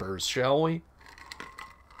tree hoppers, shall we?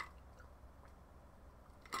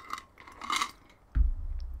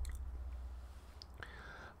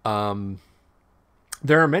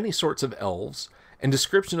 There are many sorts of elves, and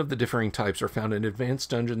description of the differing types are found in Advanced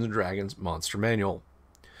Dungeons & Dragons Monster Manual.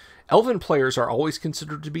 Elven players are always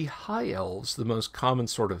considered to be high elves, the most common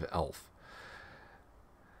sort of elf.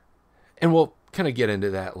 And we'll kind of get into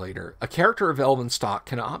that later. A character of elven stock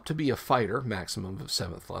can opt to be a fighter, maximum of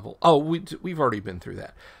 7th level. Oh, we've already been through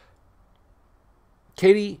that.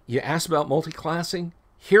 Katie, you asked about multiclassing.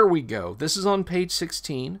 Here we go. This is on page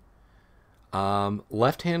 16.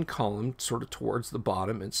 Left-hand column, sort of towards the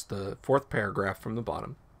bottom. It's the 4th paragraph from the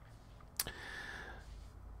bottom.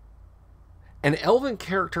 An elven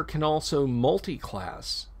character can also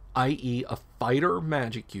multi-class i.e. a fighter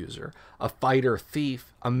magic user, a fighter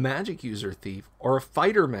thief, a magic user thief, or a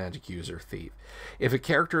fighter magic user thief. If a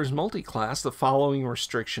character is multi-class, the following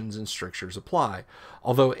restrictions and strictures apply.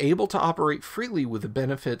 Although able to operate freely with the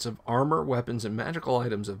benefits of armor, weapons, and magical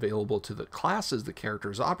items available to the classes the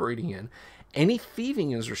character is operating in, any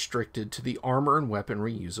thieving is restricted to the armor and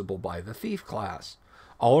weaponry usable by the thief class.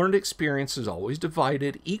 All earned experience is always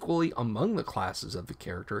divided equally among the classes of the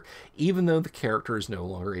character, even though the character is no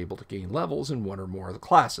longer able to gain levels in one or more of the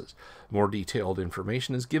classes. More detailed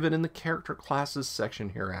information is given in the character classes section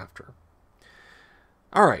hereafter.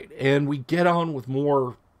 Alright, and we get on with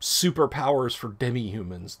more superpowers for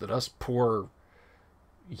demi-humans that us poor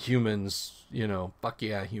humans, you know, fuck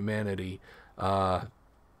yeah, humanity,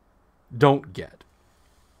 don't get.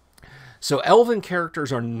 So elven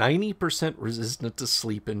characters are 90% resistant to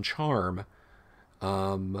sleep and charm.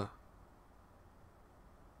 And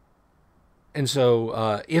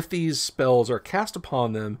so if these spells are cast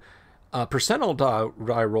upon them, a percentile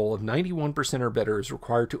die roll of 91% or better is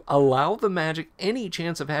required to allow the magic any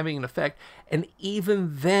chance of having an effect, and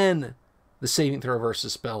even then the saving throw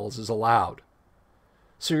versus spells is allowed.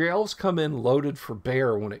 So your elves come in loaded for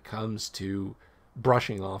bear when it comes to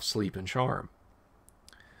brushing off sleep and charm.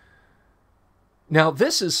 Now,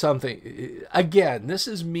 this is something, again, this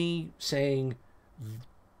is me saying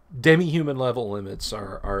demi-human level limits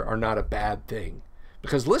are not a bad thing.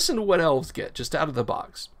 Because listen to what elves get, just out of the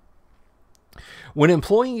box. When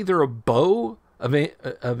employing either a bow of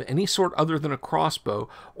any sort other than a crossbow,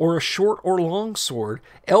 or a short or long sword,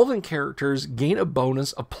 elven characters gain a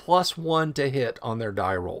bonus of +1 to hit on their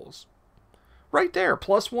die rolls. Right there,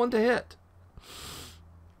 +1 to hit.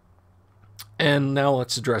 And now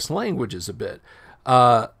let's address languages a bit.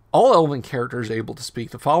 All elven characters are able to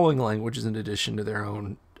speak the following languages in addition to their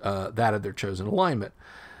own, that of their chosen alignment.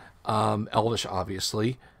 Elvish,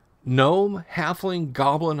 obviously. Gnome, halfling,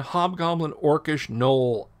 goblin, hobgoblin, orcish,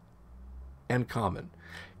 gnoll, and common.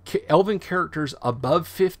 Elven characters above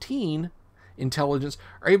 15 intelligence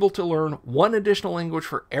are able to learn 1 additional language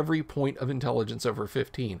for every point of intelligence over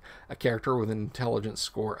 15. A character with an intelligence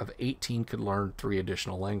score of 18 could learn 3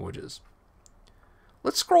 additional languages.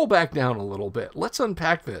 Let's scroll back down a little bit. Let's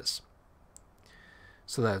unpack this.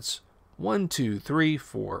 So that's 1, 2, 3,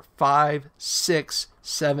 4, 5, 6,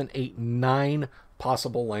 7, 8, 9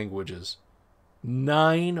 possible languages.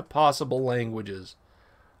 9 possible languages.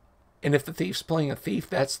 And if the thief's playing a thief,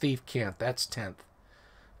 that's thief cant. That's 10th.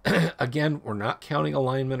 Again, we're not counting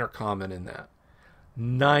alignment or common in that.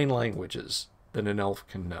 9 languages that an elf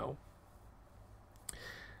can know.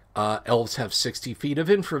 Elves have 60 feet of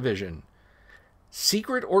infravision.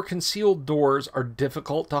 Secret or concealed doors are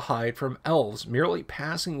difficult to hide from elves. Merely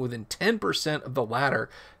passing within 10% of the latter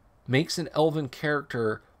makes an elven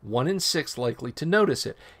character 1 in 6 likely to notice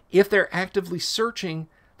it. If they're actively searching,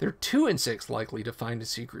 they're 2 in 6 likely to find a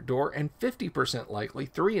secret door, and 50% likely,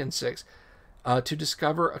 3 in 6, to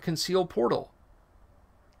discover a concealed portal.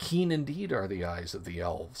 Keen indeed are the eyes of the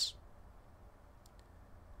elves.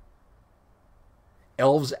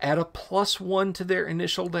 Elves add a +1 to their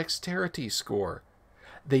initial dexterity score.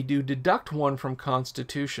 They do deduct 1 from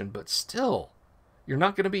constitution, but still, you're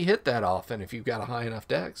not going to be hit that often if you've got a high enough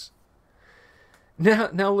dex.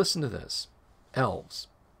 Now listen to this. Elves.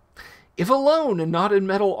 If alone and not in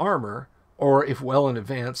metal armor, or if well in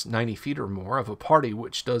advance 90 feet or more of a party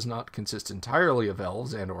which does not consist entirely of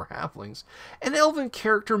elves and or halflings, an elven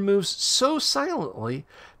character moves so silently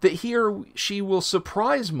that he or she will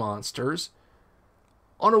surprise monsters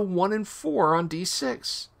on a 1 in 4 on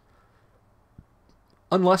D6.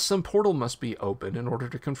 Unless some portal must be opened in order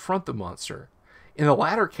to confront the monster. In the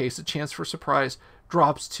latter case, the chance for surprise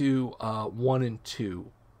drops to 1 in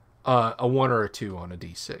 2. A 1 or a 2 on a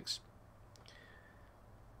D6.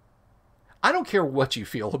 I don't care what you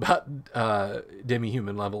feel about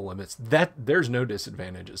demi-human level limits. There's no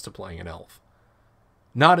disadvantages to playing an elf.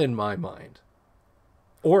 Not in my mind.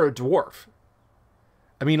 Or a dwarf.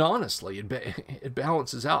 I mean, honestly, it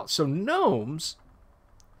balances out. So gnomes,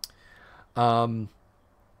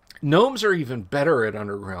 gnomes are even better at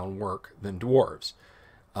underground work than dwarves.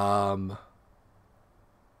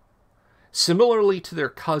 Similarly to their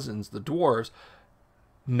cousins, the dwarves,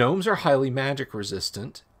 gnomes are highly magic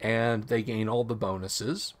resistant, and they gain all the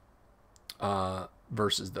bonuses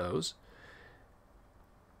versus those.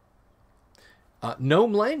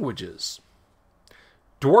 Gnome languages.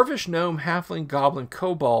 Dwarvish, gnome, halfling, goblin,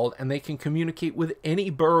 kobold, and they can communicate with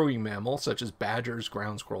any burrowing mammal, such as badgers,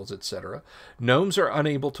 ground squirrels, etc. Gnomes are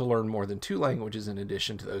unable to learn more than 2 languages in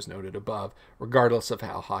addition to those noted above, regardless of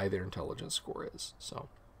how high their intelligence score is.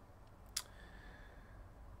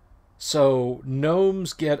 So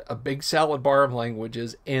gnomes get a big salad bar of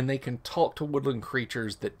languages, and they can talk to woodland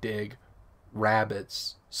creatures that dig: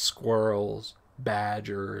 rabbits, squirrels,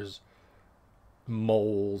 badgers,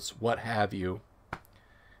 moles, what have you.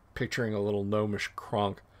 Picturing a little gnomish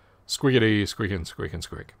cronk. Squiggity, squeakin', squeakin',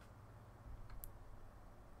 squeak.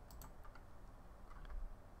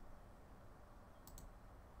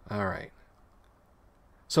 All right.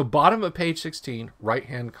 So bottom of page 16,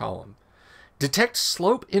 right-hand column. Detect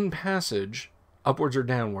slope in passage, upwards or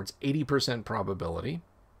downwards, 80% probability.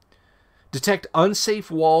 Detect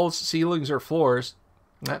unsafe walls, ceilings, or floors.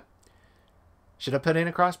 Should I put in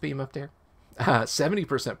a crossbeam up there?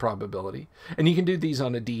 70% probability. And you can do these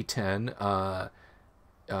on a D10.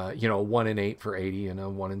 1 in 8 for 80 and a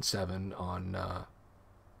 1 in 7 on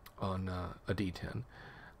a D10.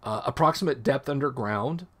 Approximate depth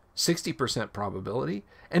underground, 60% probability.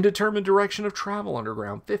 And determine direction of travel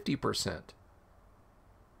underground, 50%.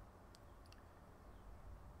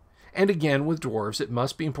 And again, with dwarves, it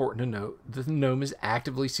must be important to note that the gnome is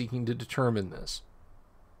actively seeking to determine this.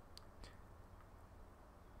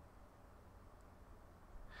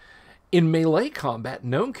 In melee combat,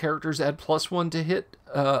 gnome characters add +1 to hit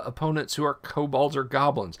opponents who are kobolds or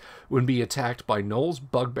goblins when be attacked by gnolls,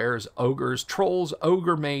 bugbears, ogres, trolls,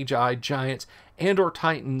 ogre magi, giants, and or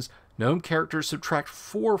titans. Gnome characters subtract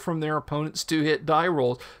 4 from their opponents to hit die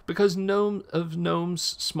rolls because gnomes'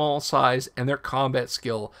 small size and their combat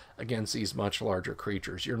skill against these much larger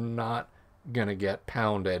creatures. You're not going to get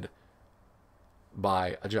pounded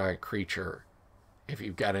by a giant creature if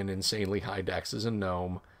you've got an insanely high dex as a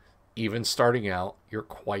gnome. Even starting out, you're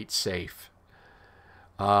quite safe.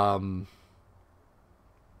 So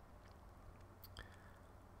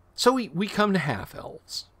we come to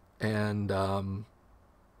half-elves. And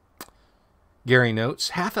Gary notes,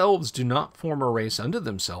 half-elves do not form a race unto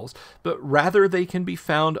themselves, but rather they can be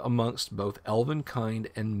found amongst both elven kind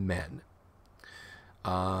and men.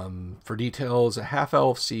 For details, a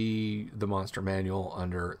half-elf, see the monster manual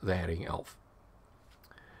under the heading elf.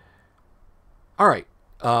 All right.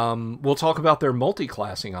 We'll talk about their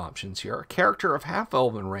multi-classing options here. A character of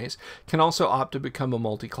half-elven race can also opt to become a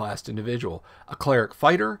multi-classed individual. A cleric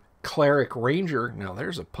fighter, cleric ranger. Now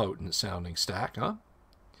there's a potent sounding stack, huh?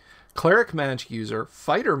 Cleric magic user,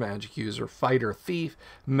 fighter magic user, fighter thief,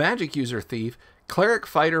 magic user thief, cleric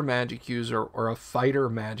fighter magic user, or a fighter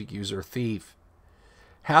magic user thief.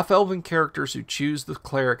 Half-elven characters who choose the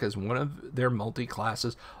cleric as one of their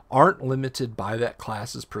multi-classes aren't limited by that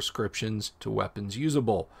class's prescriptions to weapons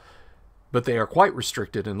usable, but they are quite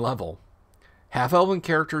restricted in level. Half-elven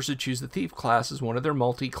characters who choose the thief class as one of their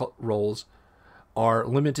multi-roles are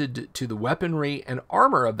limited to the weaponry and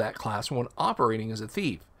armor of that class when operating as a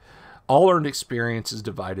thief. All earned experience is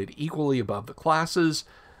divided equally above the classes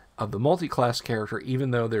of the multi-class character,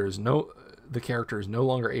 even though the character is no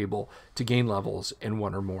longer able to gain levels in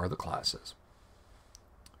one or more of the classes.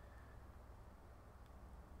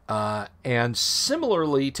 And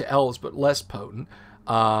similarly to elves, but less potent,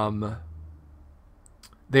 they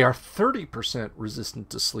are 30% resistant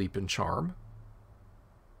to sleep and charm.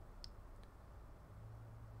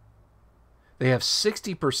 They have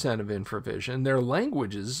 60% of infravision. Their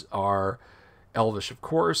languages are Elvish, of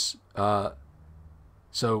course,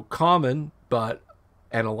 so common,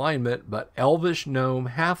 and alignment, but Elvish, Gnome,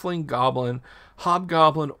 Halfling, Goblin,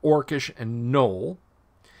 Hobgoblin, Orcish, and Gnoll.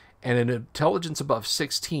 And an intelligence above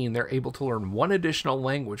 16, they're able to learn 1 additional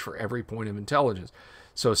language for every point of intelligence.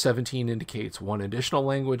 So 17 indicates 1 additional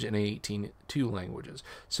language, and 18, 2 languages.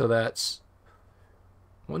 So that's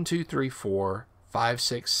 1, 2, 3, 4, 5,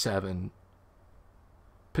 6, 7,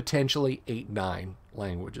 potentially 8, 9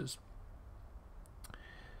 languages.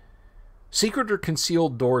 Secret or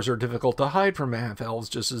concealed doors are difficult to hide from half-elves,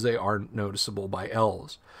 just as they are noticeable by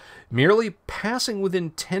elves. Merely passing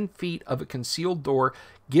within 10 feet of a concealed door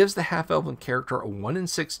gives the half-elven character a 1 in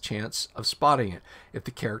 6 chance of spotting it. If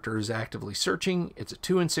the character is actively searching, it's a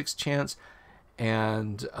 2 in 6 chance,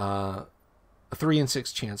 and a 3 in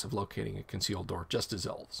 6 chance of locating a concealed door, just as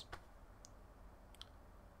elves.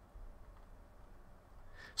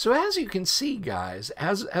 So as you can see, guys,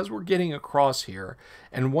 as we're getting across here,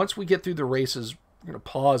 and once we get through the races, we're going to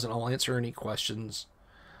pause and I'll answer any questions.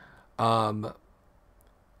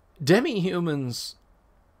 Demi-humans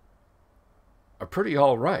are pretty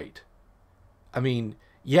all right. I mean,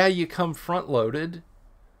 yeah, you come front-loaded,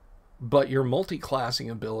 but your multi-classing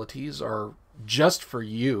abilities are just for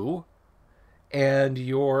you, and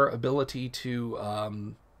your ability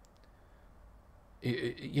to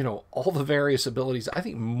all the various abilities, I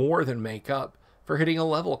think, more than make up for hitting a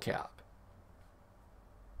level cap.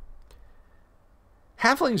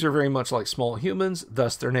 Halflings are very much like small humans,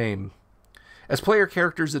 thus their name. As player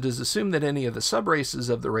characters, it is assumed that any of the subraces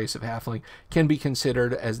of the race of halfling can be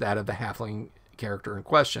considered as that of the halfling character in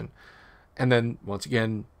question. And then, once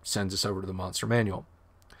again, sends us over to the monster manual.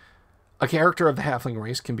 A character of the halfling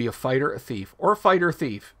race can be a fighter, a thief, or a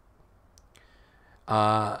fighter-thief.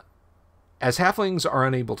 As halflings are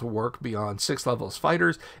unable to work beyond 6 levels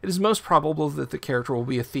fighters, it is most probable that the character will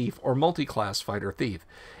be a thief or multi-class fighter-thief.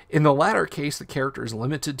 In the latter case, the character is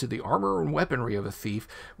limited to the armor and weaponry of a thief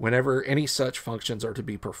whenever any such functions are to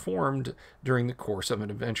be performed during the course of an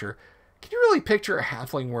adventure. Can you really picture a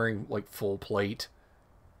halfling wearing, like, full plate?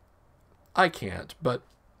 I can't, but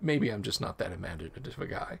maybe I'm just not that imaginative of a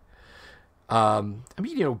guy. I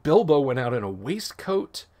mean, you know, Bilbo went out in a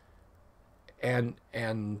waistcoat and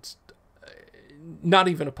not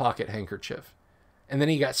even a pocket handkerchief. And then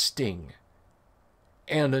he got Sting.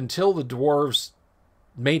 And until the dwarves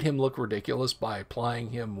made him look ridiculous by plying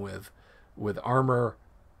him with armor,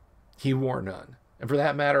 he wore none. And for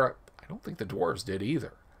that matter, I don't think the dwarves did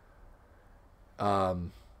either.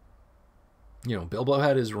 You know, Bilbo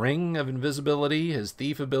had his ring of invisibility, his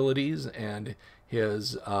thief abilities, and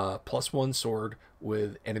his +1 sword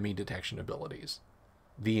with enemy detection abilities.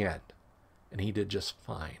 The end. And he did just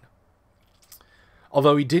fine.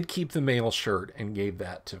 Although he did keep the mail shirt and gave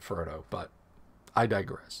that to Frodo, but I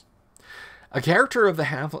digress. A character of the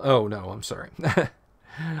halfling... Oh, no, I'm sorry.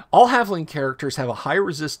 All halfling characters have a high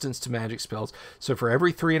resistance to magic spells, so for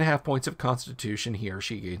every 3.5 points of constitution, he or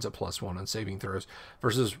she gains a +1 on saving throws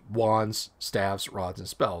versus wands, staves, rods, and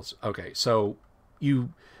spells. Okay, so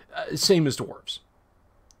you... same as dwarves.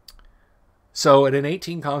 So at an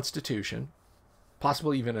 18 constitution,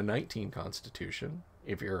 possibly even a 19 constitution,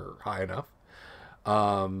 if you're high enough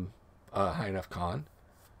con,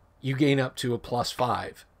 you gain up to a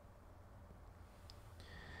 +5.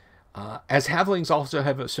 As halflings also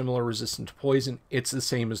have a similar resistance to poison, it's the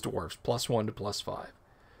same as dwarves, +1 to +5.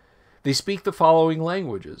 They speak the following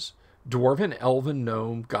languages: Dwarven, Elven,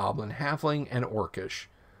 Gnome, Goblin, Halfling, and Orcish.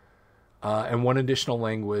 And one additional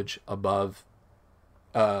language above,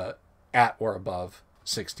 at or above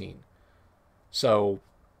 16. So,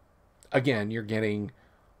 again, you're getting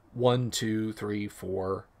 1, 2, 3,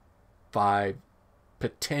 4, 5,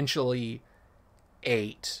 potentially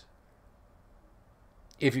 8.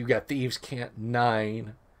 If you've got Thieves' Cant,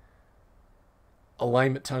 9.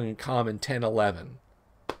 Alignment, Tongue, and Common, 10, 11.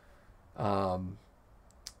 What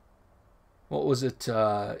was it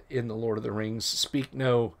in The Lord of the Rings? Speak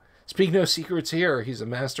no secrets here. He's a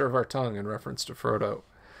master of our tongue, in reference to Frodo.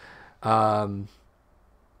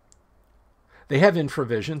 They have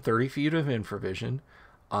infravision, 30 feet of infravision.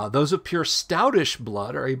 Those of pure stoutish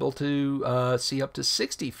blood are able to see up to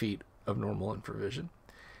 60 feet of normal infravision.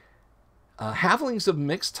 Halflings of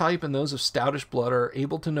mixed type and those of stoutish blood are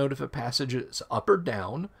able to note if a passage is up or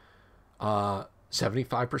down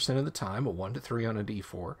 75% of the time, a 1 to 3 on a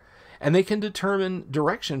d4, and they can determine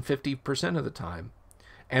direction 50% of the time.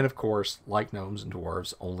 And of course, like gnomes and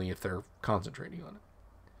dwarves, only if they're concentrating on it.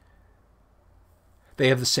 They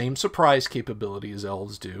have the same surprise capability as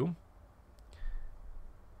elves do.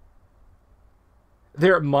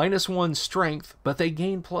 They're at -1 strength, but they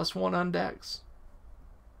gain +1 on dex.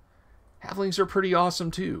 Halflings are pretty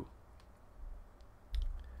awesome too.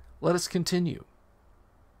 Let us continue.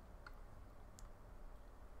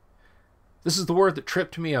 This is the word that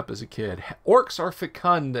tripped me up as a kid. Orcs are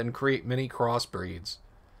fecund and create many crossbreeds.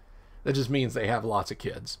 That just means they have lots of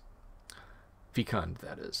kids. Fecund,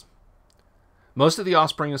 that is. Most of the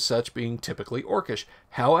offspring as such being typically orcish.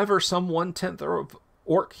 However, some 1/10 of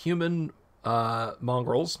orc human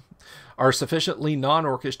mongrels are sufficiently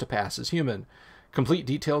non-orcish to pass as human. Complete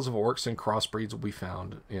details of orcs and crossbreeds will be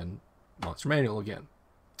found in Monster Manual again.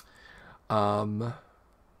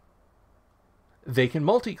 They can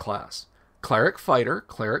multi-class. Cleric Fighter,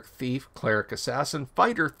 Cleric Thief, Cleric Assassin,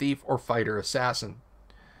 Fighter Thief, or Fighter Assassin.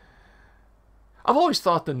 I've always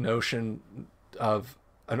thought the notion of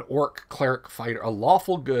an orc cleric fighter, a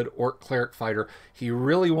lawful good orc cleric fighter, he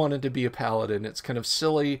really wanted to be a paladin. It's kind of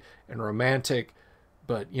silly and romantic,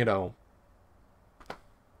 but, you know,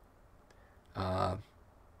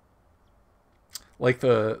 like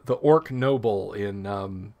the orc noble in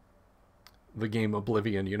the game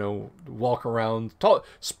Oblivion, you know, walk around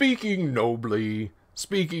speaking nobly,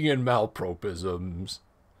 speaking in malpropisms.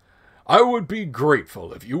 I would be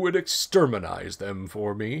grateful if you would exterminize them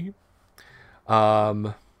for me.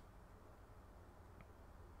 And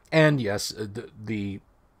yes, the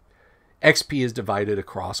XP is divided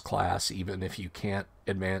across class, even if you can't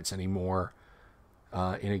advance anymore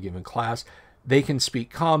in a given class. They can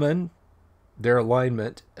speak common, their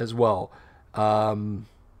alignment as well. and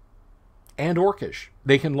Orcish.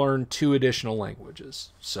 They can learn 2 additional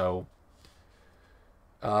languages. So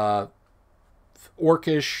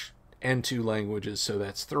Orcish and 2 languages, so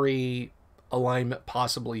that's 3. Alignment,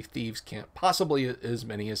 possibly thieves can't, possibly as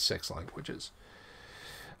many as 6 languages.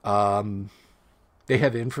 They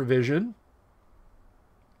have infravision.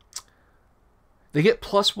 They get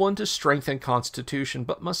 +1 to strength and constitution,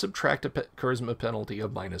 but must subtract a charisma penalty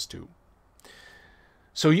of -2.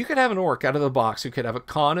 So you could have an orc out of the box who could have a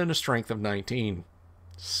con and a strength of 19.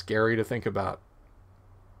 Scary to think about.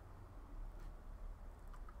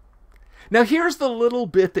 Now here's the little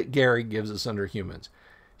bit that Gary gives us under humans.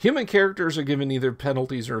 Human characters are given either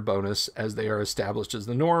penalties or a bonus as they are established as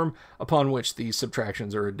the norm upon which these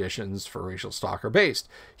subtractions or additions for racial stock are based.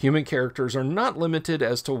 Human characters are not limited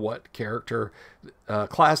as to what character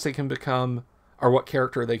class they can become or what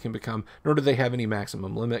character they can become, nor do they have any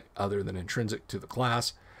maximum limit other than intrinsic to the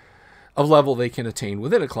class of level they can attain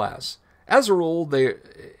within a class. As a rule,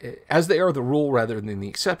 as they are the rule rather than the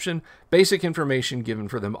exception, basic information given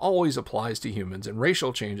for them always applies to humans, and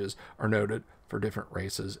racial changes are noted for different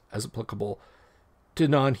races as applicable to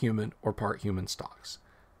non-human or part human stocks.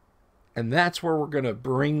 And that's where we're going to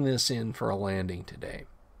bring this in for a landing today.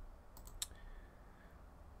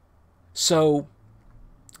 So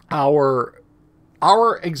our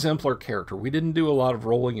exemplar character, we didn't do a lot of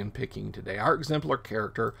rolling and picking today. Our exemplar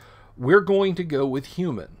character, we're going to go with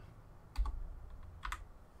human.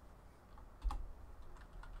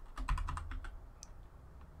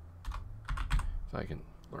 If I can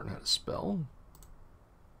learn how to spell.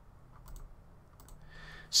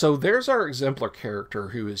 So there's our exemplar character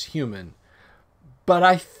who is human. But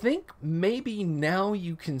I think maybe now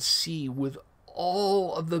you can see with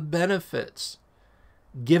all of the benefits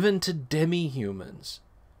given to demi-humans,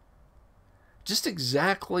 just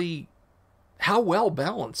exactly how well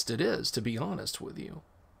balanced it is, to be honest with you.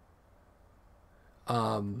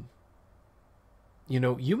 You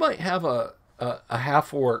know, you might have a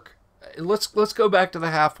half-orc. Let's go back to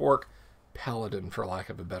the half-orc paladin, for lack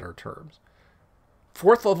of a better terms.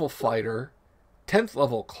 4th level fighter, 10th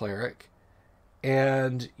level cleric,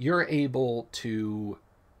 and you're able to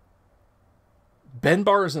bend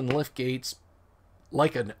bars and lift gates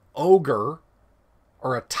like an ogre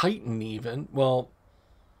or a titan even. Well,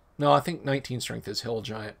 no, I think 19 strength is hill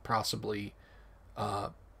giant, possibly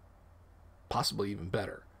even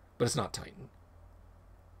better, but it's not titan.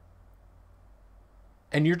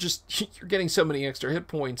 And you're getting so many extra hit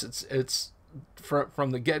points. It's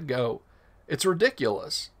from the get-go. It's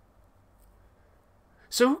ridiculous.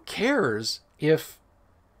 So who cares if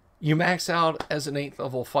you max out as an 8th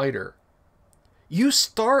level fighter? You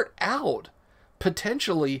start out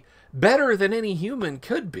potentially better than any human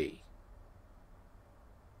could be.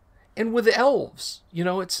 And with elves, you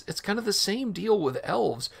know, it's kind of the same deal with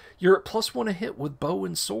elves. You're at +1 a hit with bow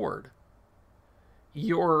and sword.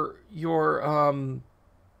 You've got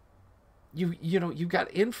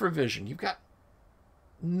infravision. You've got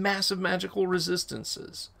massive magical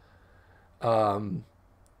resistances. And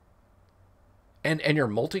your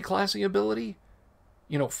multi-classing ability,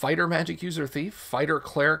 you know, fighter, magic user, thief, fighter,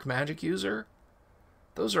 cleric, magic user.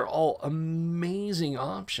 Those are all amazing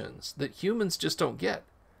options that humans just don't get.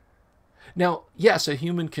 Now, yes, a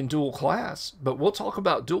human can dual class, but we'll talk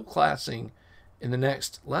about dual classing in the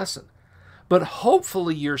next lesson. But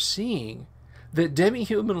hopefully you're seeing that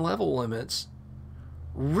demi-human level limits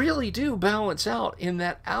really do balance out, in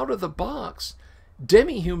that out of the box,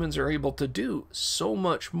 demi-humans are able to do so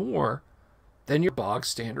much more than your bog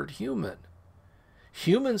standard human.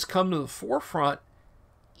 Humans come to the forefront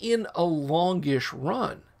in a longish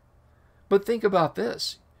run. But think about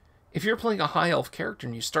this. If you're playing a high elf character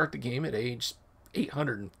and you start the game at age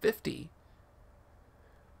 850,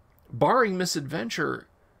 barring misadventure,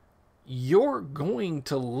 you're going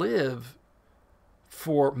to live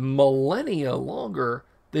for millennia longer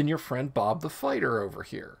than your friend Bob the Fighter over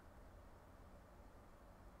here.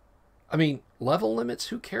 I mean, level limits,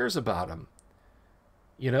 who cares about them?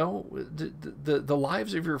 You know, the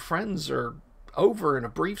lives of your friends are over in a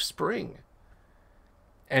brief spring.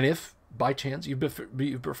 And if by chance you've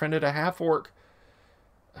befriended a half-orc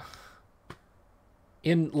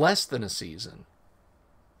in less than a season,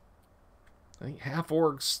 I think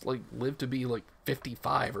half-orcs like live to be like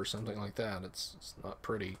 55 or something like that. It's not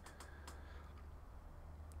pretty.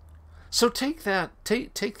 So take that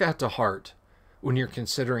to heart when you're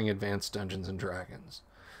considering advanced Dungeons and Dragons.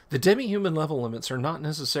 The demi-human level limits are not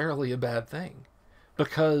necessarily a bad thing,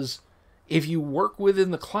 because if you work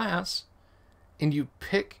within the class and you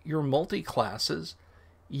pick your multi-classes,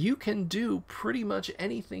 you can do pretty much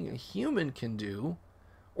anything a human can do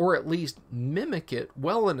or at least mimic it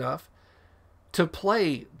well enough to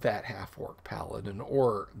play that half-orc paladin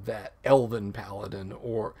or that elven paladin,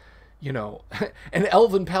 or, you know, an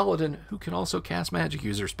elven paladin who can also cast magic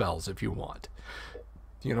user spells if you want.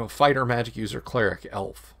 You know, fighter, magic user, cleric,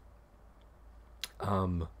 elf.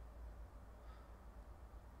 Now,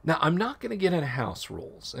 I'm not going to get into house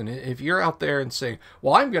rules. And if you're out there and saying,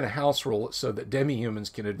 well, I'm going to house rule it so that demi-humans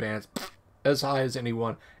can advance as high as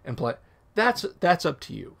anyone and play, that's up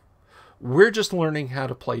to you. We're just learning how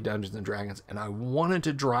to play Dungeons & Dragons, and I wanted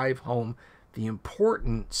to drive home the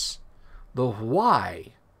importance, the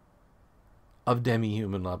why of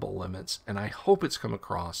demi-human level limits, and I hope it's come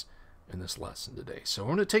across in this lesson today. So I'm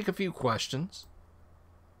going to take a few questions.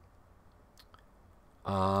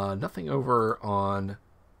 Nothing over on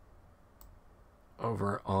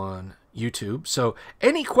YouTube. So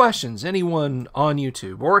any questions, anyone on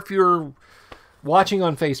YouTube, or if you're watching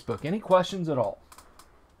on Facebook, any questions at all?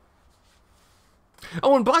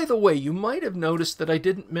 Oh, and by the way, you might have noticed that I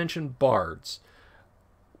didn't mention bards.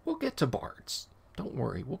 We'll get to bards. Don't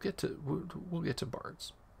worry, we'll get to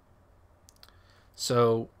bards.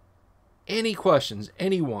 So, any questions,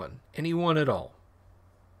 anyone at all?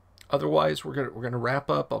 Otherwise, we're gonna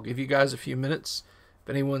wrap up. I'll give you guys a few minutes if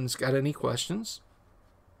anyone's got any questions.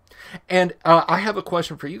 And I have a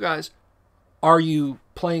question for you guys. Are you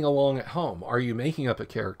playing along at home? Are you making up a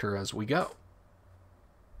character as we go?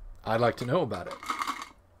 I'd like to know about it.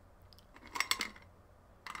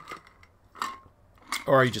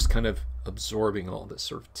 Or are you just kind of absorbing all this,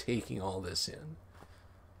 sort of taking all this in?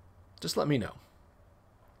 Just let me know.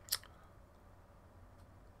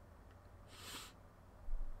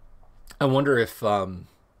 I wonder if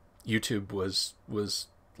YouTube was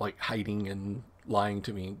like hiding and lying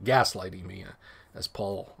to me, gaslighting me, as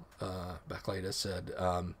Paul Bacleda said,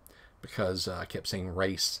 because I kept saying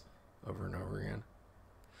race over and over again.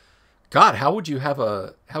 God, how would you have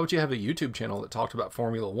a YouTube channel that talked about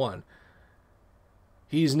Formula One?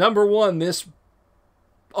 He's #1 this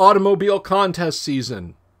automobile contest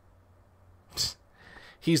season.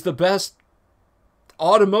 He's the best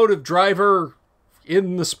automotive driver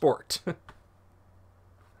in the sport.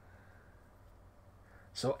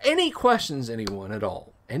 So any questions, anyone at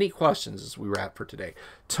all? Any questions as we wrap for today?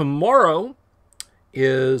 Tomorrow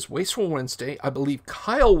is Wasteful Wednesday. I believe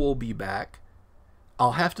Kyle will be back.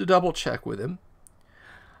 I'll have to double check with him.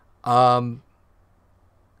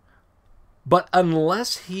 But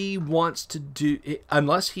unless he wants to do,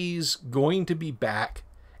 unless he's going to be back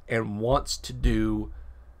and wants to do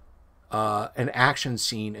an action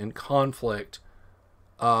scene in conflict,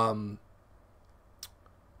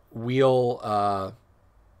 we'll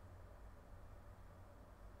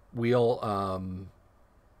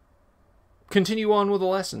continue on with the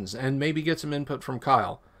lessons and maybe get some input from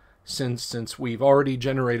Kyle, since we've already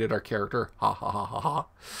generated our character. Ha ha ha ha ha.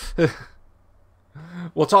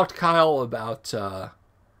 We'll talk to Kyle about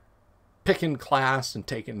picking class and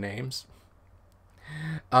taking names.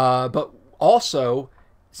 But also,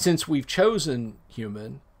 since we've chosen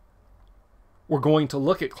human, we're going to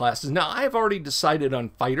look at classes. Now, I've already decided on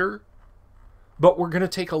fighter, but we're going to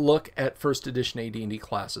take a look at first edition AD&D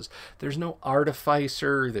classes. There's no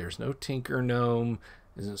artificer, there's no tinker gnome,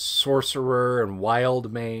 there's a sorcerer and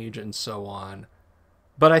wild mage and so on.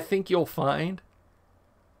 But I think you'll find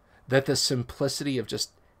that the simplicity of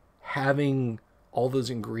just having all those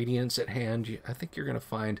ingredients at hand, I think you're going to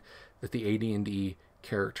find that the AD&D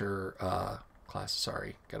character class,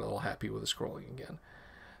 sorry, got a little happy with the scrolling again,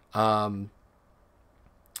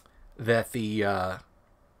 that the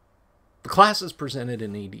classes presented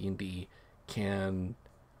in AD&D can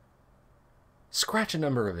scratch a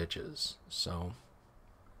number of itches. So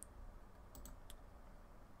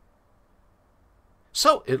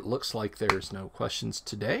it looks like there's no questions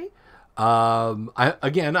today.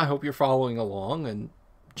 I hope you're following along and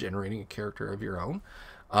generating a character of your own.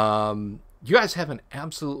 You guys have an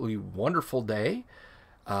absolutely wonderful day.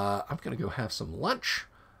 I'm going to go have some lunch.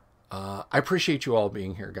 I appreciate you all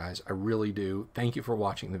being here, guys. I really do. Thank you for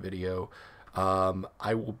watching the video.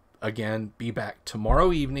 I will, again, be back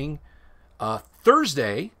tomorrow evening.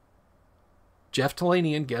 Thursday, Jeff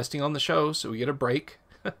Talanian guesting on the show, so we get a break.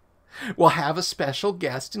 We'll have a special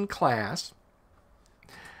guest in class.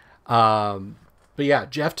 But yeah,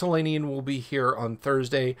 Jeff Talanian will be here on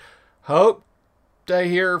Thursday. Hope to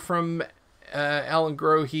hear from Alan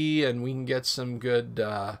Grohe, and we can get some good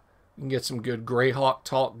Greyhawk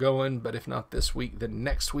talk going. But if not this week, then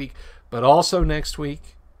next week. But also next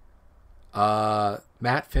week,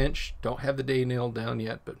 Matt Finch. Don't have the day nailed down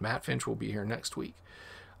yet, but Matt Finch will be here next week.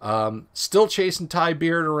 Still chasing Ty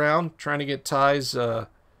Beard around, trying to get Ty's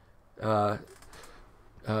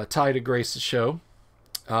Ty to grace the show.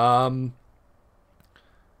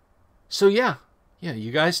 So yeah,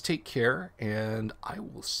 you guys take care, and I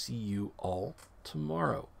will see you all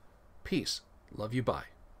tomorrow. Peace. Love you. Bye.